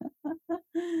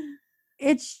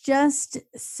 It's just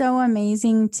so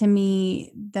amazing to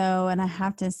me, though, and I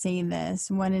have to say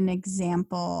this, what an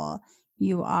example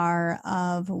you are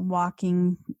of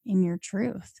walking in your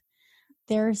truth.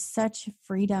 There's such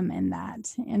freedom in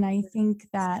that. And I think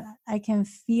that I can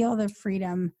feel the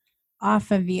freedom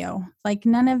off of you. Like,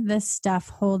 none of this stuff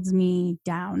holds me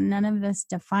down. None of this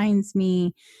defines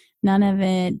me. None of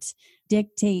it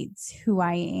dictates who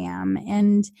I am.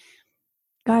 And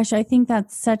gosh, I think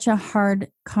that's such a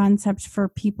hard concept for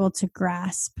people to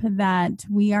grasp, that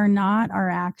we are not our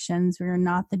actions. We are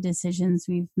not the decisions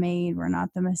we've made. We're not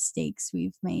the mistakes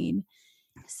we've made.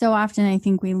 So often I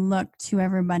think we look to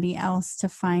everybody else to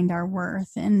find our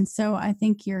worth. And so I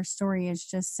think your story is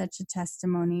just such a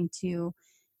testimony to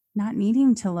not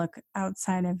needing to look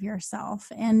outside of yourself.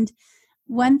 And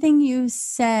one thing you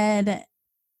said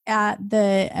at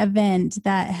the event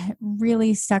that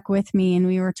really stuck with me. And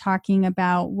we were talking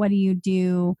about, what do you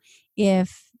do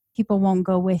if people won't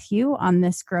go with you on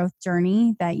this growth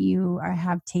journey that you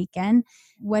have taken?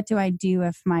 What do I do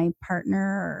if my partner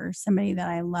or somebody that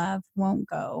I love won't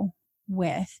go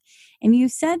with? And you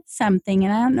said something,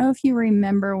 and I don't know if you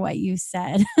remember what you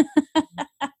said.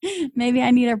 Maybe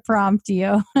I need to prompt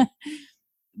you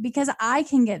because I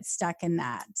can get stuck in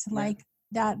that. Like,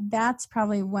 that's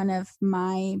probably one of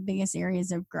my biggest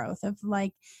areas of growth, of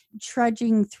like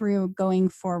trudging through, going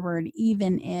forward,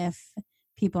 even if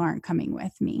people aren't coming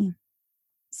with me.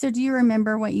 So do you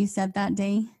remember what you said that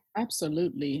day?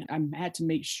 Absolutely. I had to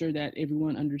make sure that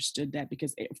everyone understood that,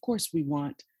 because of course we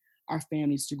want our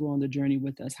families to go on the journey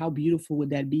with us. How beautiful would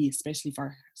that be, especially if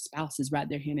our spouses right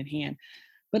there hand in hand.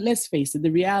 But let's face it,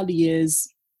 the reality is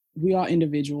we are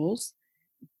individuals.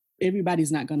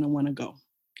 Everybody's not going to want to go,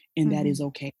 and that is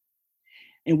okay.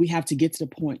 And we have to get to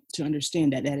the point to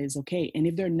understand that that is okay. And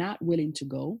if they're not willing to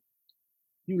go,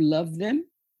 you love them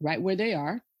right where they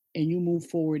are and you move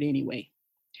forward anyway.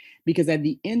 Because at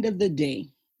the end of the day,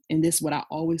 and this is what I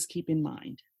always keep in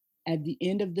mind, at the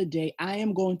end of the day, I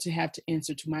am going to have to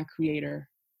answer to my Creator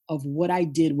of what I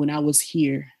did when I was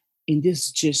here in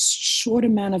this just short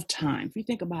amount of time. If you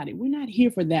think about it, we're not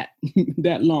here for that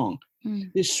that long.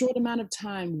 This short amount of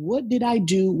time, what did I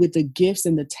do with the gifts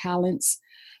and the talents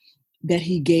that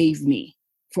He gave me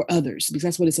for others? Because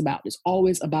that's what it's about. It's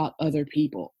always about other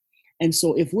people. And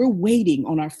so if we're waiting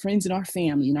on our friends and our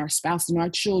family and our spouse and our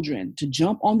children to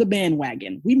jump on the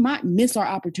bandwagon, we might miss our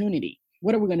opportunity.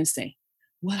 What are we going to say?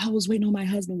 Well, I was waiting on my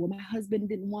husband. Well, my husband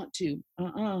didn't want to.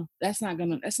 That's not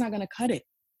gonna cut it.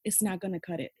 It's not gonna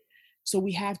cut it. So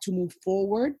we have to move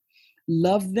forward,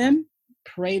 love them,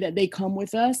 pray that they come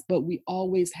with us, but we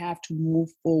always have to move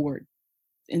forward.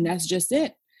 And that's just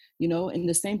it. And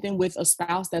the same thing with a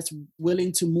spouse that's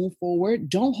willing to move forward.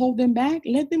 Don't hold them back.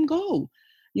 Let them go.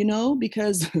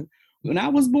 Because when I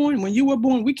was born, when you were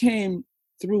born, we came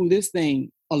through this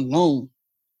thing alone.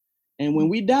 And when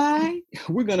we die,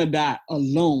 we're going to die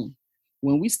alone.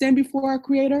 When we stand before our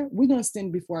Creator, we're going to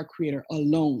stand before our Creator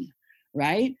alone,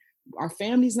 right? Our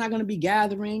family's not going to be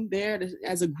gathering there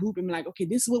as a group and be like, okay,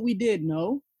 this is what we did.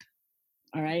 No.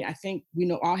 All right. I think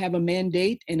we all have a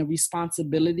mandate and a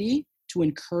responsibility to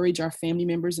encourage our family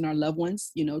members and our loved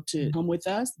ones, to come with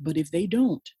us. But if they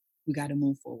don't, we got to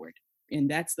move forward. And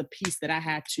that's the piece that I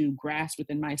had to grasp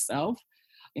within myself.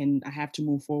 And I have to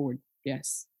move forward.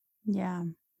 Yes. Yeah.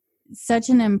 Such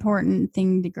an important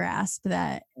thing to grasp,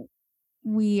 that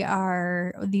we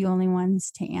are the only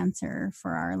ones to answer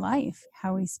for our life,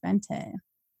 how we spent it.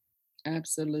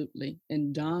 Absolutely.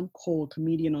 And Don Cole,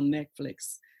 comedian on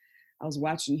Netflix, I was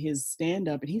watching his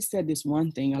stand-up and he said this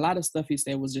one thing. A lot of stuff he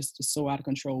said was just so out of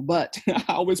control, but I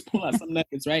always pull out some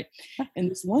nuggets, right?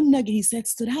 And this one nugget he said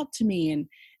stood out to me.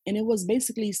 And it was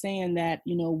basically saying that,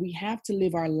 we have to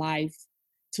live our life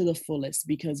to the fullest,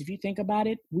 because if you think about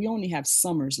it, we only have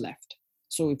summers left.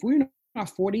 So if we're in our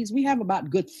 40s, we have about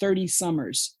good 30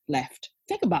 summers left.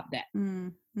 Think about that.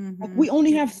 Like, we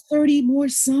only have 30 more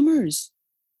summers.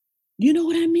 You know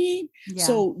what I mean? Yeah.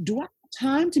 So do I have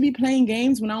time to be playing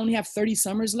games when I only have 30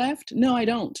 summers left? No, I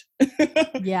don't.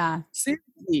 Yeah.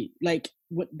 Seriously, like,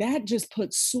 what that just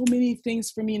puts so many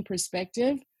things for me in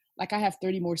perspective. Like, I have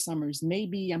 30 more summers.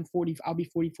 Maybe I'm 40. I'll be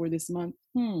 44 this month.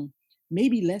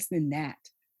 Maybe less than that,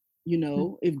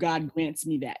 if God grants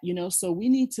me that, so we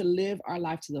need to live our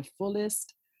life to the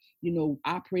fullest,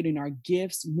 operate in our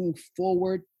gifts, move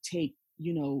forward, take,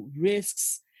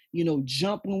 risks,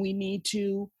 jump when we need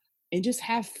to, and just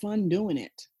have fun doing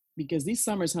it, because these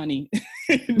summers, honey,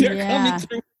 they're coming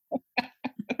through.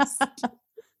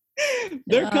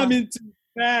 They're coming too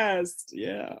fast.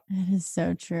 Yeah. It is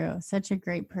so true. Such a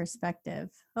great perspective.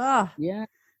 Oh, yeah.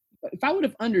 If I would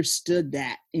have understood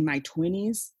that in my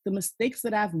 20s, the mistakes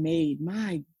that I've made,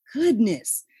 my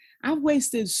goodness, I've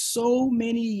wasted so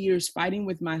many years fighting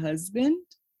with my husband.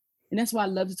 And that's why I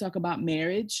love to talk about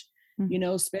marriage,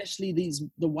 especially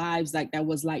the wives like that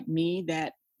was like me,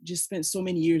 that just spent so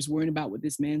many years worrying about what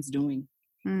this man's doing,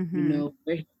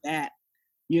 that,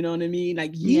 you know what I mean?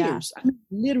 Like years. I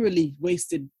literally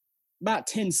wasted about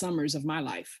 10 summers of my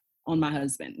life on my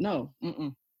husband. No.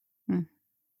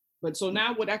 But so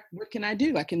now what can I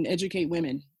do? I can educate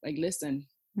women. Like, listen,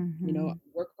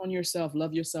 work on yourself,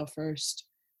 love yourself first,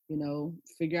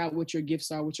 figure out what your gifts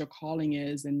are, what your calling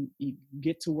is, and you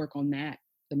get to work on that.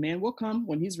 The man will come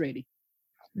when he's ready.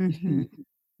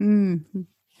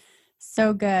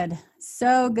 So good.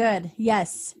 So good.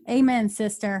 Yes. Amen,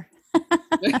 sister.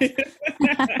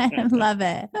 I love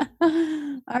it.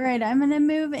 All right, I'm going to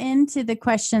move into the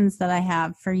questions that I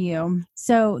have for you.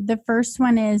 So the first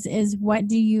one is what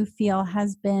do you feel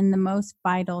has been the most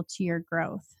vital to your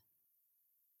growth?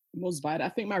 Most vital, I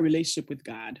think my relationship with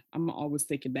God. I'm always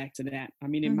thinking back to that. I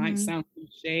mean, it might Mm-hmm. sound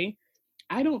cliche.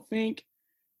 I don't think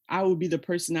I would be the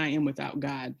person I am without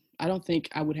God. I don't think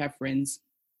I would have friends.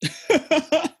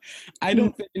 I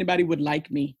don't think anybody would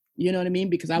like me. You know what I mean?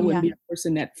 Because I wouldn't Yeah. be a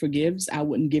person that forgives. I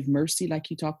wouldn't give mercy like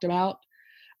you talked about.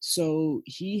 So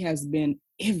he has been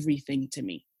everything to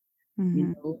me.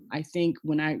 Mm-hmm. I think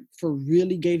when I for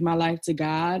really gave my life to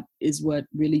God is what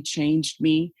really changed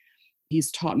me. He's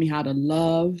taught me how to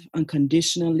love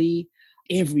unconditionally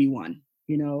everyone,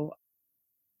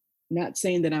 not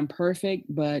saying that I'm perfect,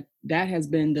 but that has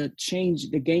been the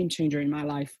game changer in my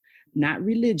life. Not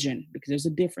religion, because there's a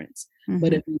difference,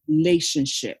 but Mm-hmm.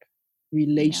 a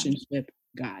relationship,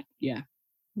 God. Yeah.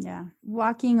 Yeah.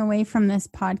 Walking away from this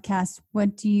podcast,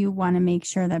 what do you want to make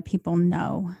sure that people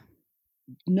know?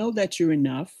 Know that you're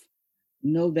enough,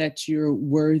 know that you're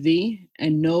worthy,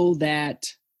 and know that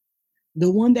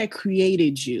the one that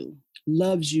created you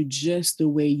loves you just the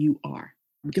way you are.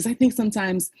 Because I think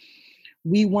sometimes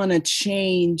we want to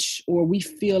change, or we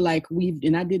feel like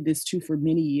and I did this too for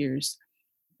many years.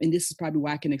 And this is probably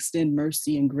why I can extend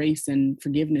mercy and grace and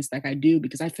forgiveness like I do,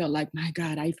 because I felt like, my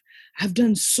God, I've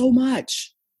done so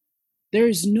much. There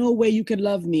is no way you could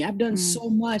love me. I've done so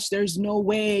much. There's no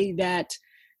way that,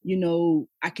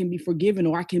 I can be forgiven,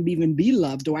 or I can even be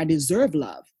loved, or I deserve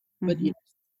love. But Mm-hmm. yes,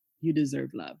 you deserve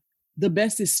love. The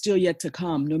best is still yet to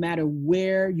come, no matter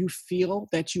where you feel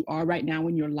that you are right now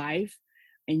in your life,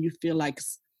 and you feel like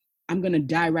I'm going to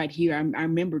die right here. I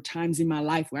remember times in my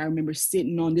life where I remember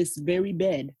sitting on this very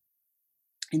bed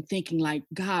and thinking like,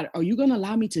 God, are you going to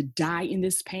allow me to die in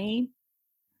this pain?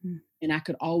 And I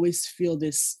could always feel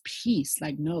this peace,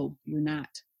 like, no, you're not.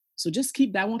 So just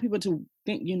keep that. I want people to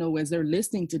think, as they're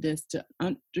listening to this, to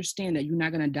understand that you're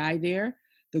not going to die there.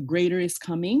 The greater is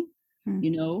coming.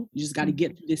 You just got to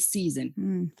get through this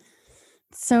season.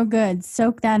 So good.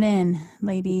 Soak that in,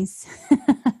 ladies.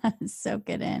 Soak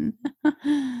it in.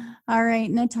 All right,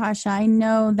 Natacha, I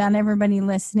know that everybody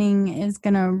listening is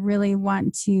going to really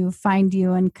want to find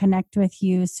you and connect with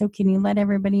you. So can you let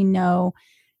everybody know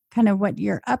kind of what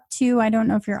you're up to? I don't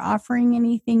know if you're offering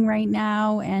anything right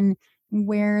now and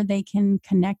where they can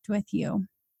connect with you.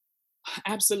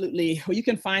 Absolutely. Well, you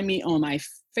can find me on my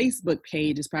Facebook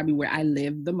page, is probably where I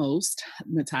live the most,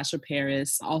 Natacha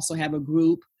Parris. I also have a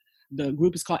group. The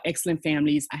group is called Excellent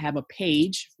Families. I have a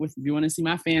page if you want to see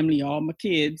my family, all my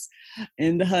kids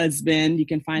and the husband. You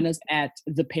can find us at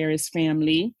the Parris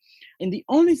Family. And the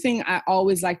only thing I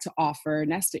always like to offer,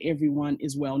 and that's to everyone,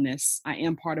 is wellness. I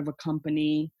am part of a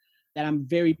company that I'm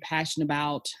very passionate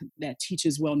about that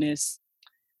teaches wellness.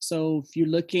 So if you're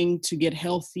looking to get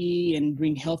healthy and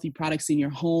bring healthy products in your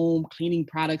home, cleaning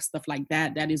products, stuff like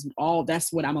that,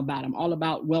 that's what I'm about. I'm all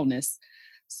about wellness.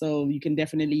 So you can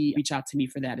definitely reach out to me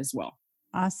for that as well.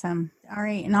 Awesome. All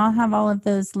right. And I'll have all of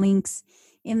those links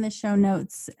in the show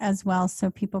notes as well,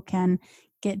 so people can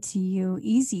get to you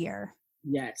easier.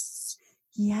 Yes.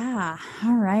 Yeah.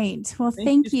 All right. Well,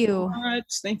 Thank you you so much.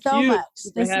 Thank so you much.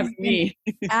 for This has having been me.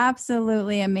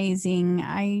 absolutely amazing.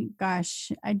 I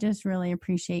just really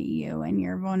appreciate you and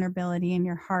your vulnerability and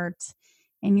your heart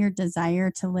and your desire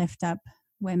to lift up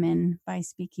women by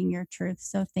speaking your truth.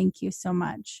 So thank you so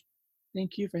much.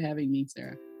 Thank you for having me,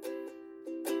 Sarah.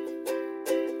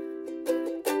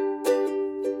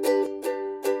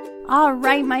 All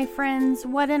right, my friends,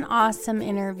 what an awesome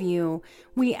interview.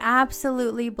 We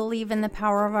absolutely believe in the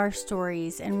power of our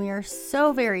stories, and we are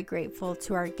so very grateful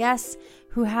to our guests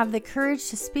who have the courage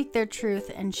to speak their truth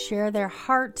and share their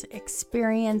heart,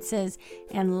 experiences,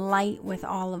 and light with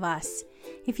all of us.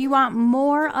 If you want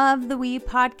more of the We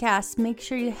Podcast, make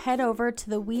sure you head over to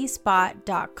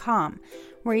thewespot.com,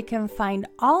 where you can find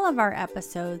all of our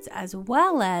episodes as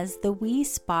well as the We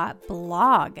Spot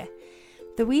blog.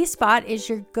 The We Spot is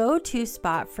your go-to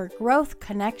spot for growth,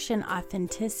 connection,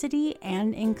 authenticity,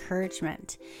 and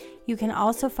encouragement. You can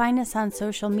also find us on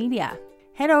social media.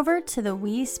 Head over to the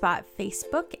We Spot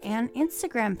Facebook and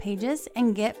Instagram pages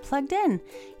and get plugged in.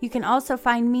 You can also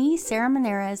find me, Sarah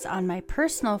Menares, on my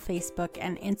personal Facebook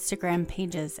and Instagram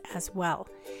pages as well.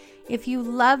 If you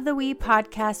love the We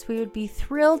Podcast, we would be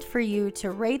thrilled for you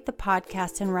to rate the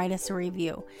podcast and write us a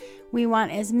review. We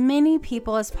want as many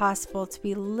people as possible to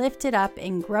be lifted up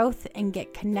in growth and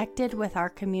get connected with our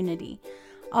community.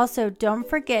 Also, don't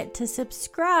forget to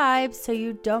subscribe so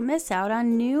you don't miss out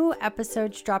on new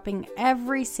episodes dropping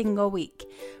every single week.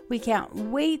 We can't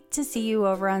wait to see you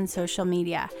over on social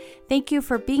media. Thank you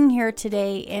for being here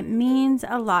today. It means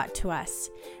a lot to us.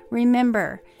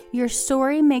 Remember, your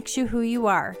story makes you who you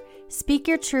are. Speak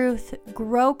your truth,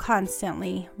 grow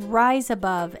constantly, rise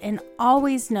above, and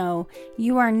always know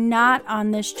you are not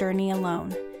on this journey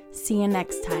alone. See you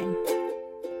next time.